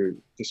depressed, you're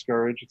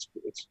discouraged.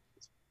 It's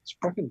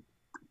fucking.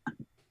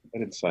 I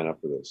didn't sign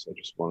up for this. I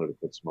just wanted to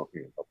quit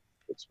smoking and help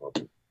quit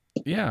smoking.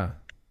 Yeah.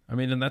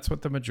 And that's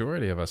what the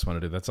majority of us want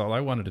to do. That's all I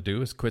wanted to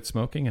do is quit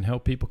smoking and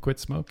help people quit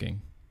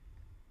smoking.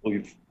 Well,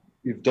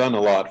 you've done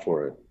a lot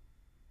for it.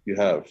 You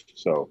have.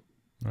 So,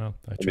 well,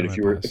 if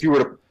you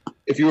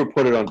were to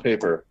put it on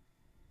paper,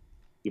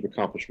 you've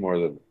accomplished more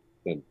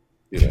than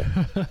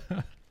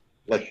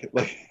like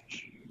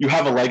you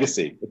have a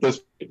legacy at this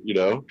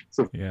point,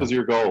 So that was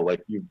your goal.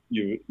 Like you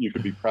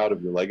could be proud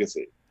of your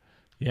legacy.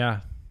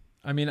 Yeah.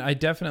 I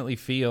definitely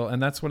feel,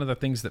 and that's one of the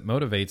things that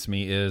motivates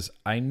me is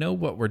I know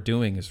what we're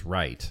doing is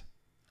right.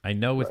 I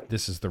know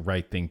this is the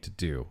right thing to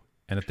do.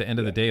 And at the end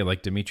of the day,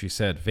 like Dimitri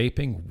said,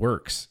 vaping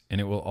works and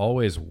it will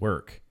always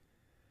work.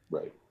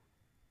 Right.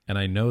 And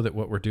I know that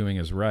what we're doing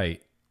is right.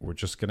 We're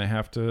just going to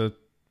have to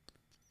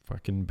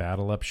fucking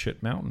battle up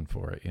shit mountain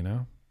for it,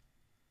 I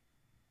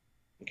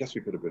guess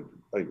we should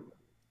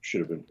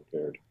have been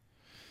prepared.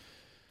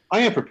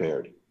 I am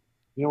prepared.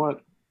 You know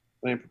what?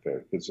 I am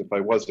prepared because if I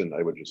wasn't,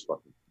 I would just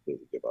fucking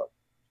completely give up.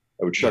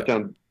 I would shut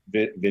down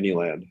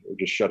Vinnyland. I would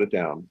just shut it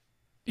down.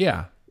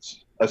 Yeah.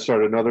 I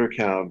started another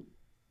account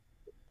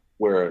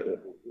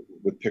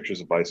with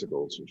pictures of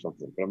bicycles or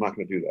something, but I'm not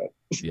going to do that.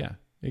 Yeah,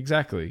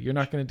 exactly. You're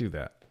not going to do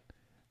that.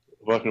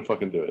 I'm not gonna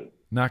fucking do it.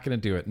 Not going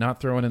to do it. Not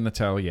throwing in the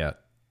towel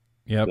yet.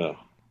 Yep. No.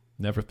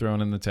 Never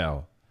thrown in the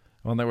towel.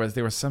 Well,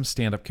 there was some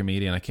stand-up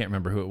comedian, I can't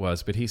remember who it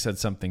was, but he said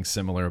something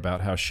similar about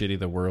how shitty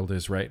the world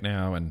is right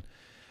now and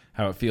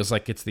how it feels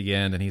like it's the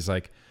end. And he's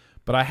like,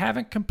 but I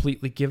haven't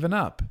completely given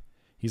up.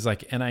 He's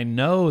like, and I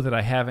know that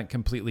I haven't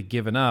completely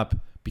given up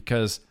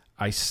because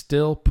I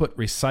still put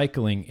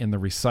recycling in the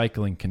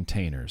recycling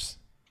containers.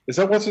 Is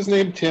that, what's his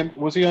name? Tim?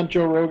 Was he on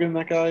Joe Rogan,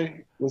 that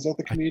guy? Was that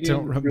the comedian? I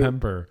don't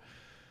remember.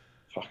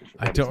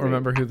 I don't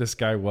remember who this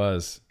guy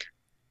was,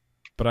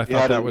 but I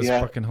thought that was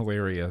fucking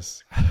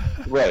hilarious.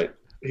 Right.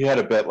 He had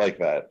a bet like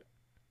that.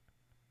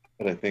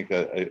 And I think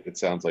that it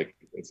sounds like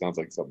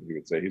something he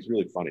would say. He's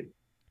really funny.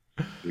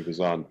 He was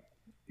on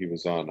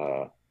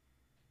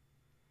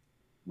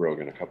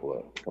Rogan a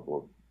couple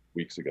of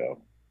weeks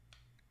ago.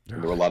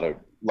 And there were a lot of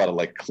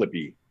like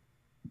clippy,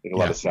 a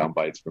lot of sound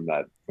bites from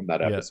that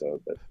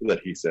episode that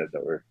he said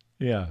that were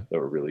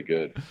really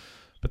good.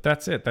 But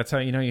that's it. That's how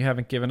you know you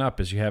haven't given up,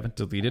 is you haven't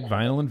deleted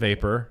Vinyl and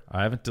Vapor.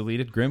 I haven't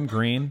deleted Grim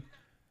Green.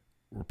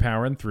 We're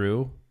powering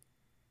through.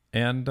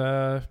 And,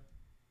 we're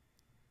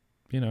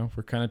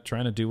kind of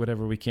trying to do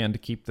whatever we can to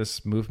keep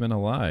this movement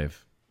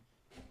alive.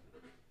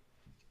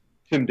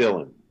 Tim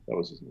Dillon. That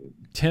was his name.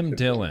 Tim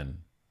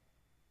Dillon.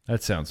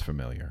 That sounds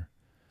familiar.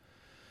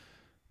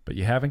 But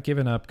you haven't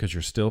given up because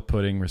you're still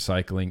putting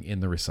recycling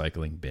in the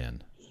recycling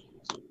bin.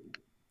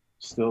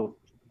 Still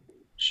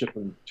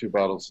shipping 2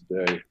 bottles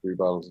a day, 3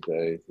 bottles a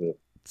day to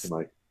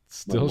my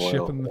still my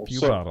shipping the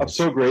few bottles. I'm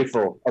so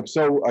grateful. I'm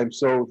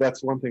so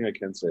that's one thing I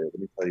can say. Let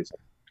me tell you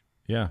something.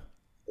 Yeah.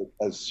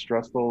 As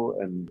stressful,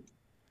 and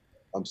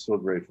I'm so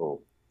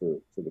grateful for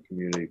the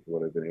community, for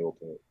what I've been able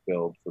to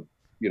build, for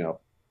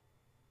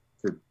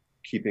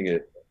keeping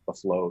it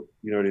afloat.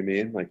 You know what I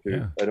mean? Like,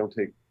 dude,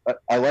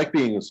 I like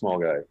being a small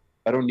guy.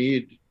 I don't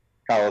need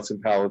pallets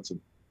and pallets of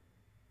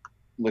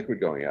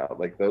liquid going out.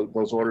 Like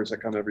those orders that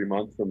come every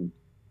month from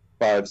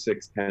 5,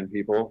 6, 10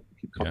 people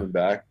keep coming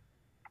back.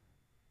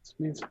 This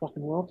means the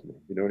fucking world to me.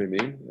 You know what I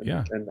mean?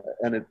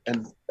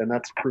 And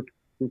that's proof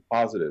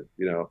positive.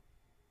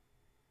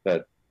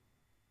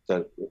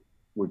 That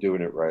we're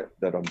doing it right.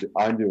 That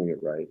I'm doing it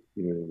right.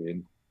 You know what I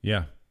mean?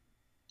 Yeah.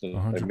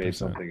 I made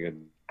something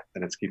and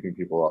it's keeping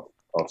people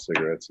off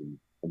cigarettes and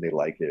they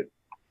like it.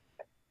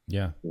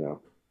 Yeah. Yeah.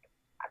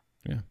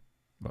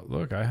 But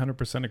look, I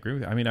 100% agree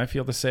with you. I mean, I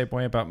feel the same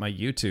way about my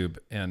YouTube.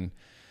 And,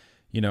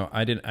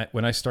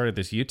 when I started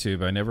this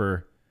YouTube, I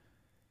never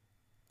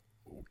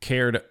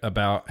cared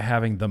about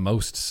having the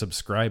most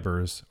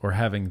subscribers or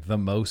having the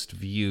most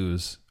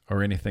views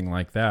or anything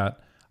like that.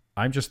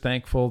 I'm just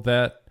thankful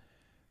that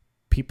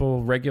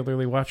people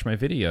regularly watch my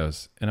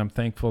videos. And I'm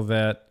thankful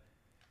that,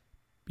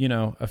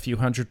 a few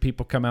hundred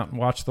people come out and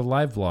watch the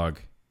live vlog.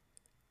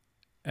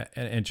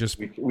 And just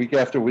week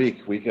after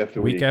week.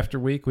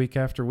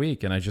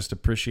 And I just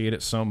appreciate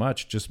it so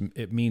much.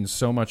 It means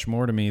so much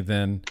more to me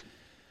than,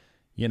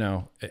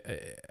 I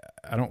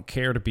don't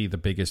care to be the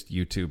biggest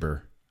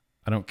YouTuber.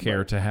 I don't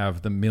care to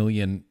have the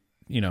million,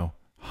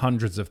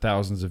 hundreds of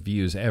thousands of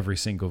views every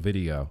single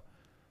video.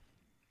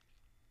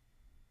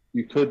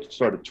 You could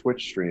start a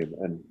Twitch stream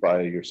and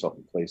buy yourself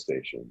a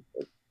PlayStation.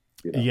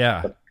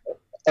 Yeah.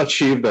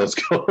 Achieve those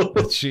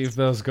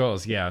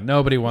goals. Yeah.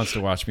 Nobody wants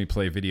to watch me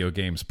play video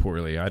games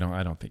poorly. I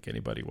don't think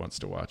anybody wants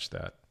to watch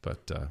that.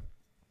 But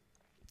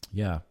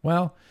yeah.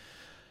 Well,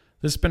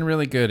 this has been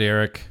really good,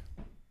 Erik.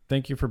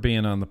 Thank you for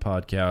being on the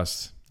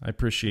podcast. I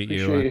appreciate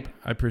you.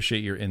 I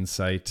appreciate your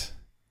insight.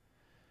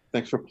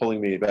 Thanks for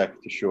pulling me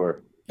back to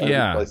shore.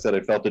 Yeah. I said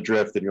I felt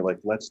adrift, and you're like,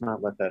 let's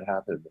not let that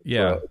happen.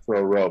 Yeah. Throw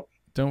a rope.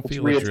 Don't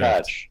feel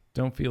adrift.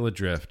 Don't feel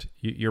adrift.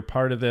 You're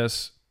part of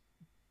this.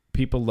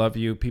 People love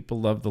you.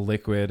 People love the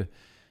liquid,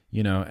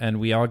 and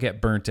we all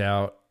get burnt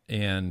out,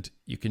 and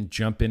you can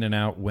jump in and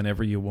out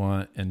whenever you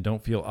want and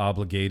don't feel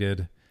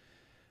obligated.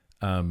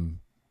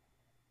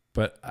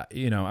 But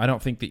I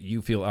don't think that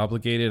you feel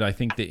obligated. I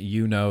think that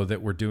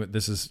that we're doing,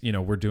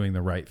 we're doing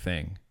the right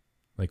thing.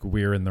 Like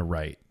we're on the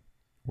right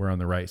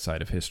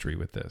side of history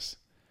with this.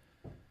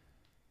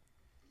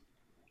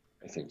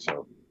 I think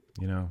so.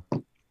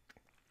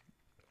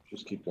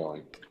 Just keep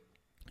going.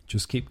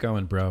 Just keep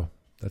going, bro.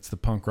 That's the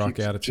punk rock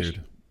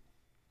attitude.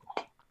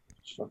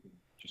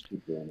 Just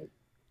keep doing it.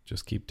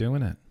 Just keep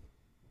doing it.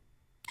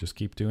 Just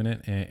keep doing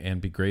it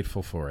and be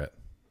grateful for it.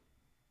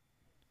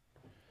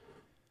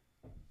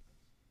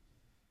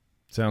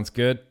 Sounds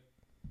good?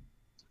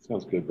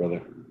 Sounds good,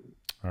 brother.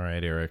 All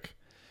right, Erik.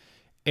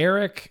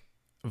 Erik,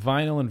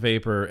 Vinyl and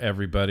Vapor,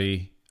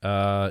 everybody.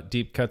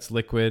 Deep Cuts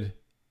Liquid.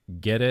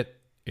 Get it.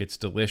 It's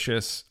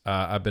delicious.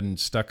 I've been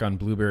stuck on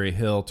Blueberry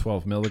Hill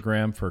 12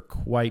 milligram for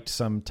quite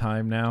some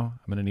time now.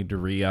 I'm going to need to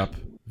re-up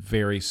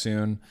very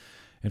soon.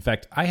 In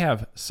fact, I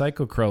have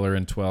Psycho Crawler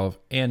in 12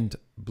 and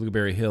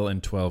Blueberry Hill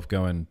in 12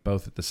 going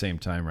both at the same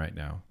time right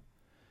now.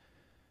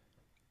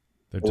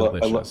 They're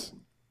delicious.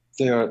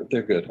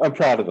 They're good. I'm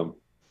proud of them.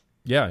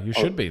 Yeah, you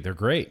should be. They're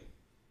great.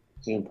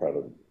 I'm proud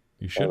of them.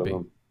 You should be.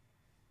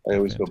 I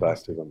always go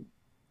back to them.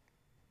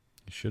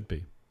 You should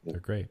be. They're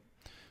great.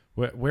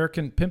 Where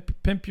can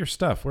pimp your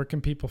stuff? Where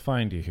can people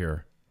find you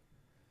here?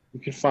 You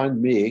can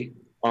find me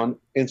on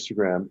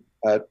Instagram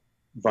at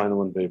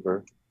Vinyl and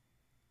Vapor,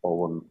 all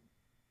one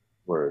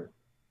word.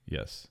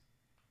 Yes.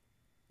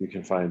 You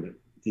can find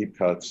Deep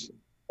Cuts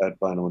at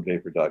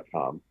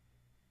vinylandvapor.com.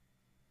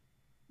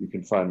 You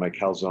can find my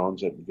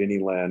calzones at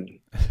Vinnyland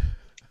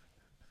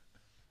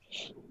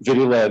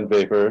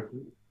Vapor.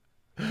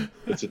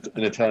 It's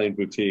an Italian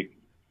boutique.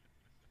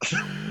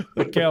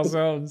 The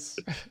calzones.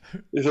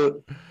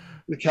 The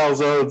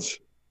calzones.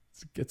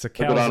 It's a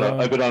calzone.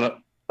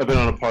 I've been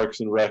on a Parks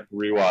and Rec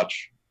rewatch.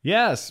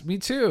 Yes, me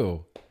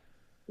too.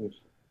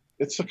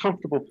 It's a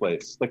comfortable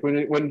place. Like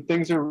when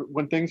things are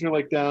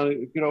like down,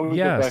 we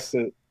go back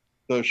to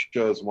those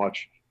shows and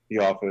watch The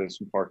Office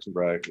and Parks and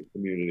Rec and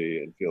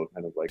Community and feel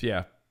kind of like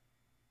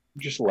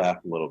just laugh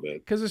a little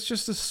bit because it's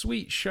just a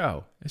sweet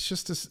show. It's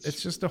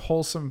just a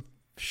wholesome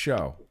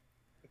show.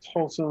 It's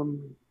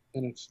wholesome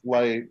and it's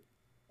light,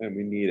 and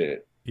we need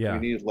it. Yeah, we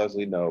need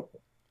Leslie Knope.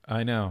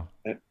 I know.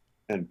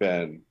 And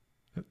Ben.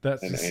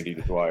 And Andy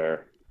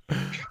Dwyer.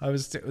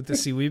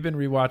 We've been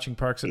rewatching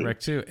Parks and Rec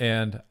too,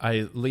 and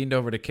I leaned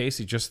over to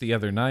Casey just the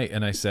other night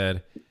and I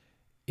said,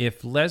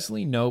 if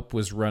Leslie Knope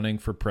was running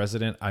for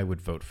president, I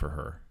would vote for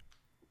her.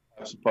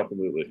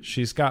 Absolutely.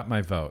 She's got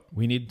my vote.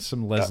 We need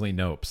some Leslie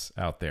Nopes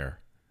out there.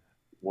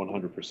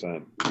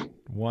 100%.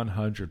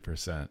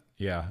 100%.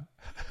 Yeah.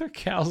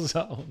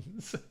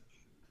 Calzones.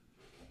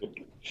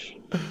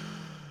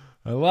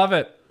 I love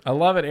it. I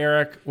love it,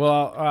 Erik.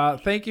 Well,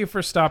 thank you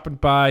for stopping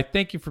by.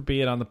 Thank you for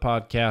being on the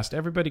podcast.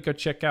 Everybody go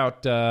check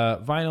out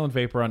Vinyl and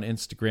Vapor on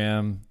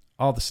Instagram,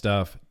 all the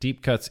stuff,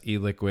 Deep Cuts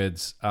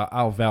e-liquids.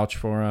 I'll vouch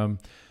for them.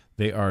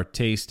 They are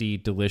tasty,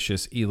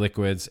 delicious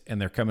e-liquids,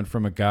 and they're coming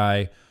from a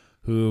guy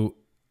who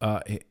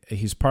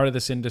he's part of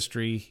this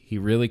industry. He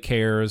really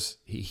cares.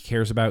 He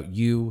cares about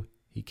you.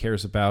 He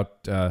cares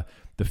about the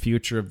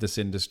future of this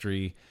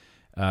industry,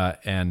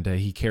 and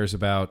he cares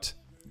about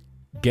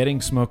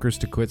getting smokers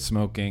to quit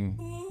smoking.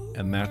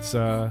 And that's,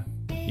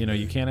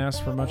 you can't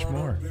ask for much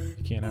more.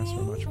 You can't ask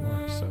for much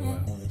more. So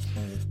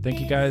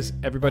thank you guys,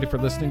 everybody, for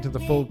listening to the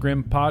Full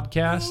Grim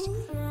podcast.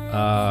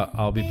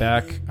 I'll be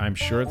back, I'm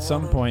sure, at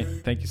some point.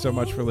 Thank you so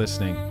much for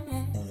listening.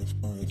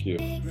 Thank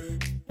you.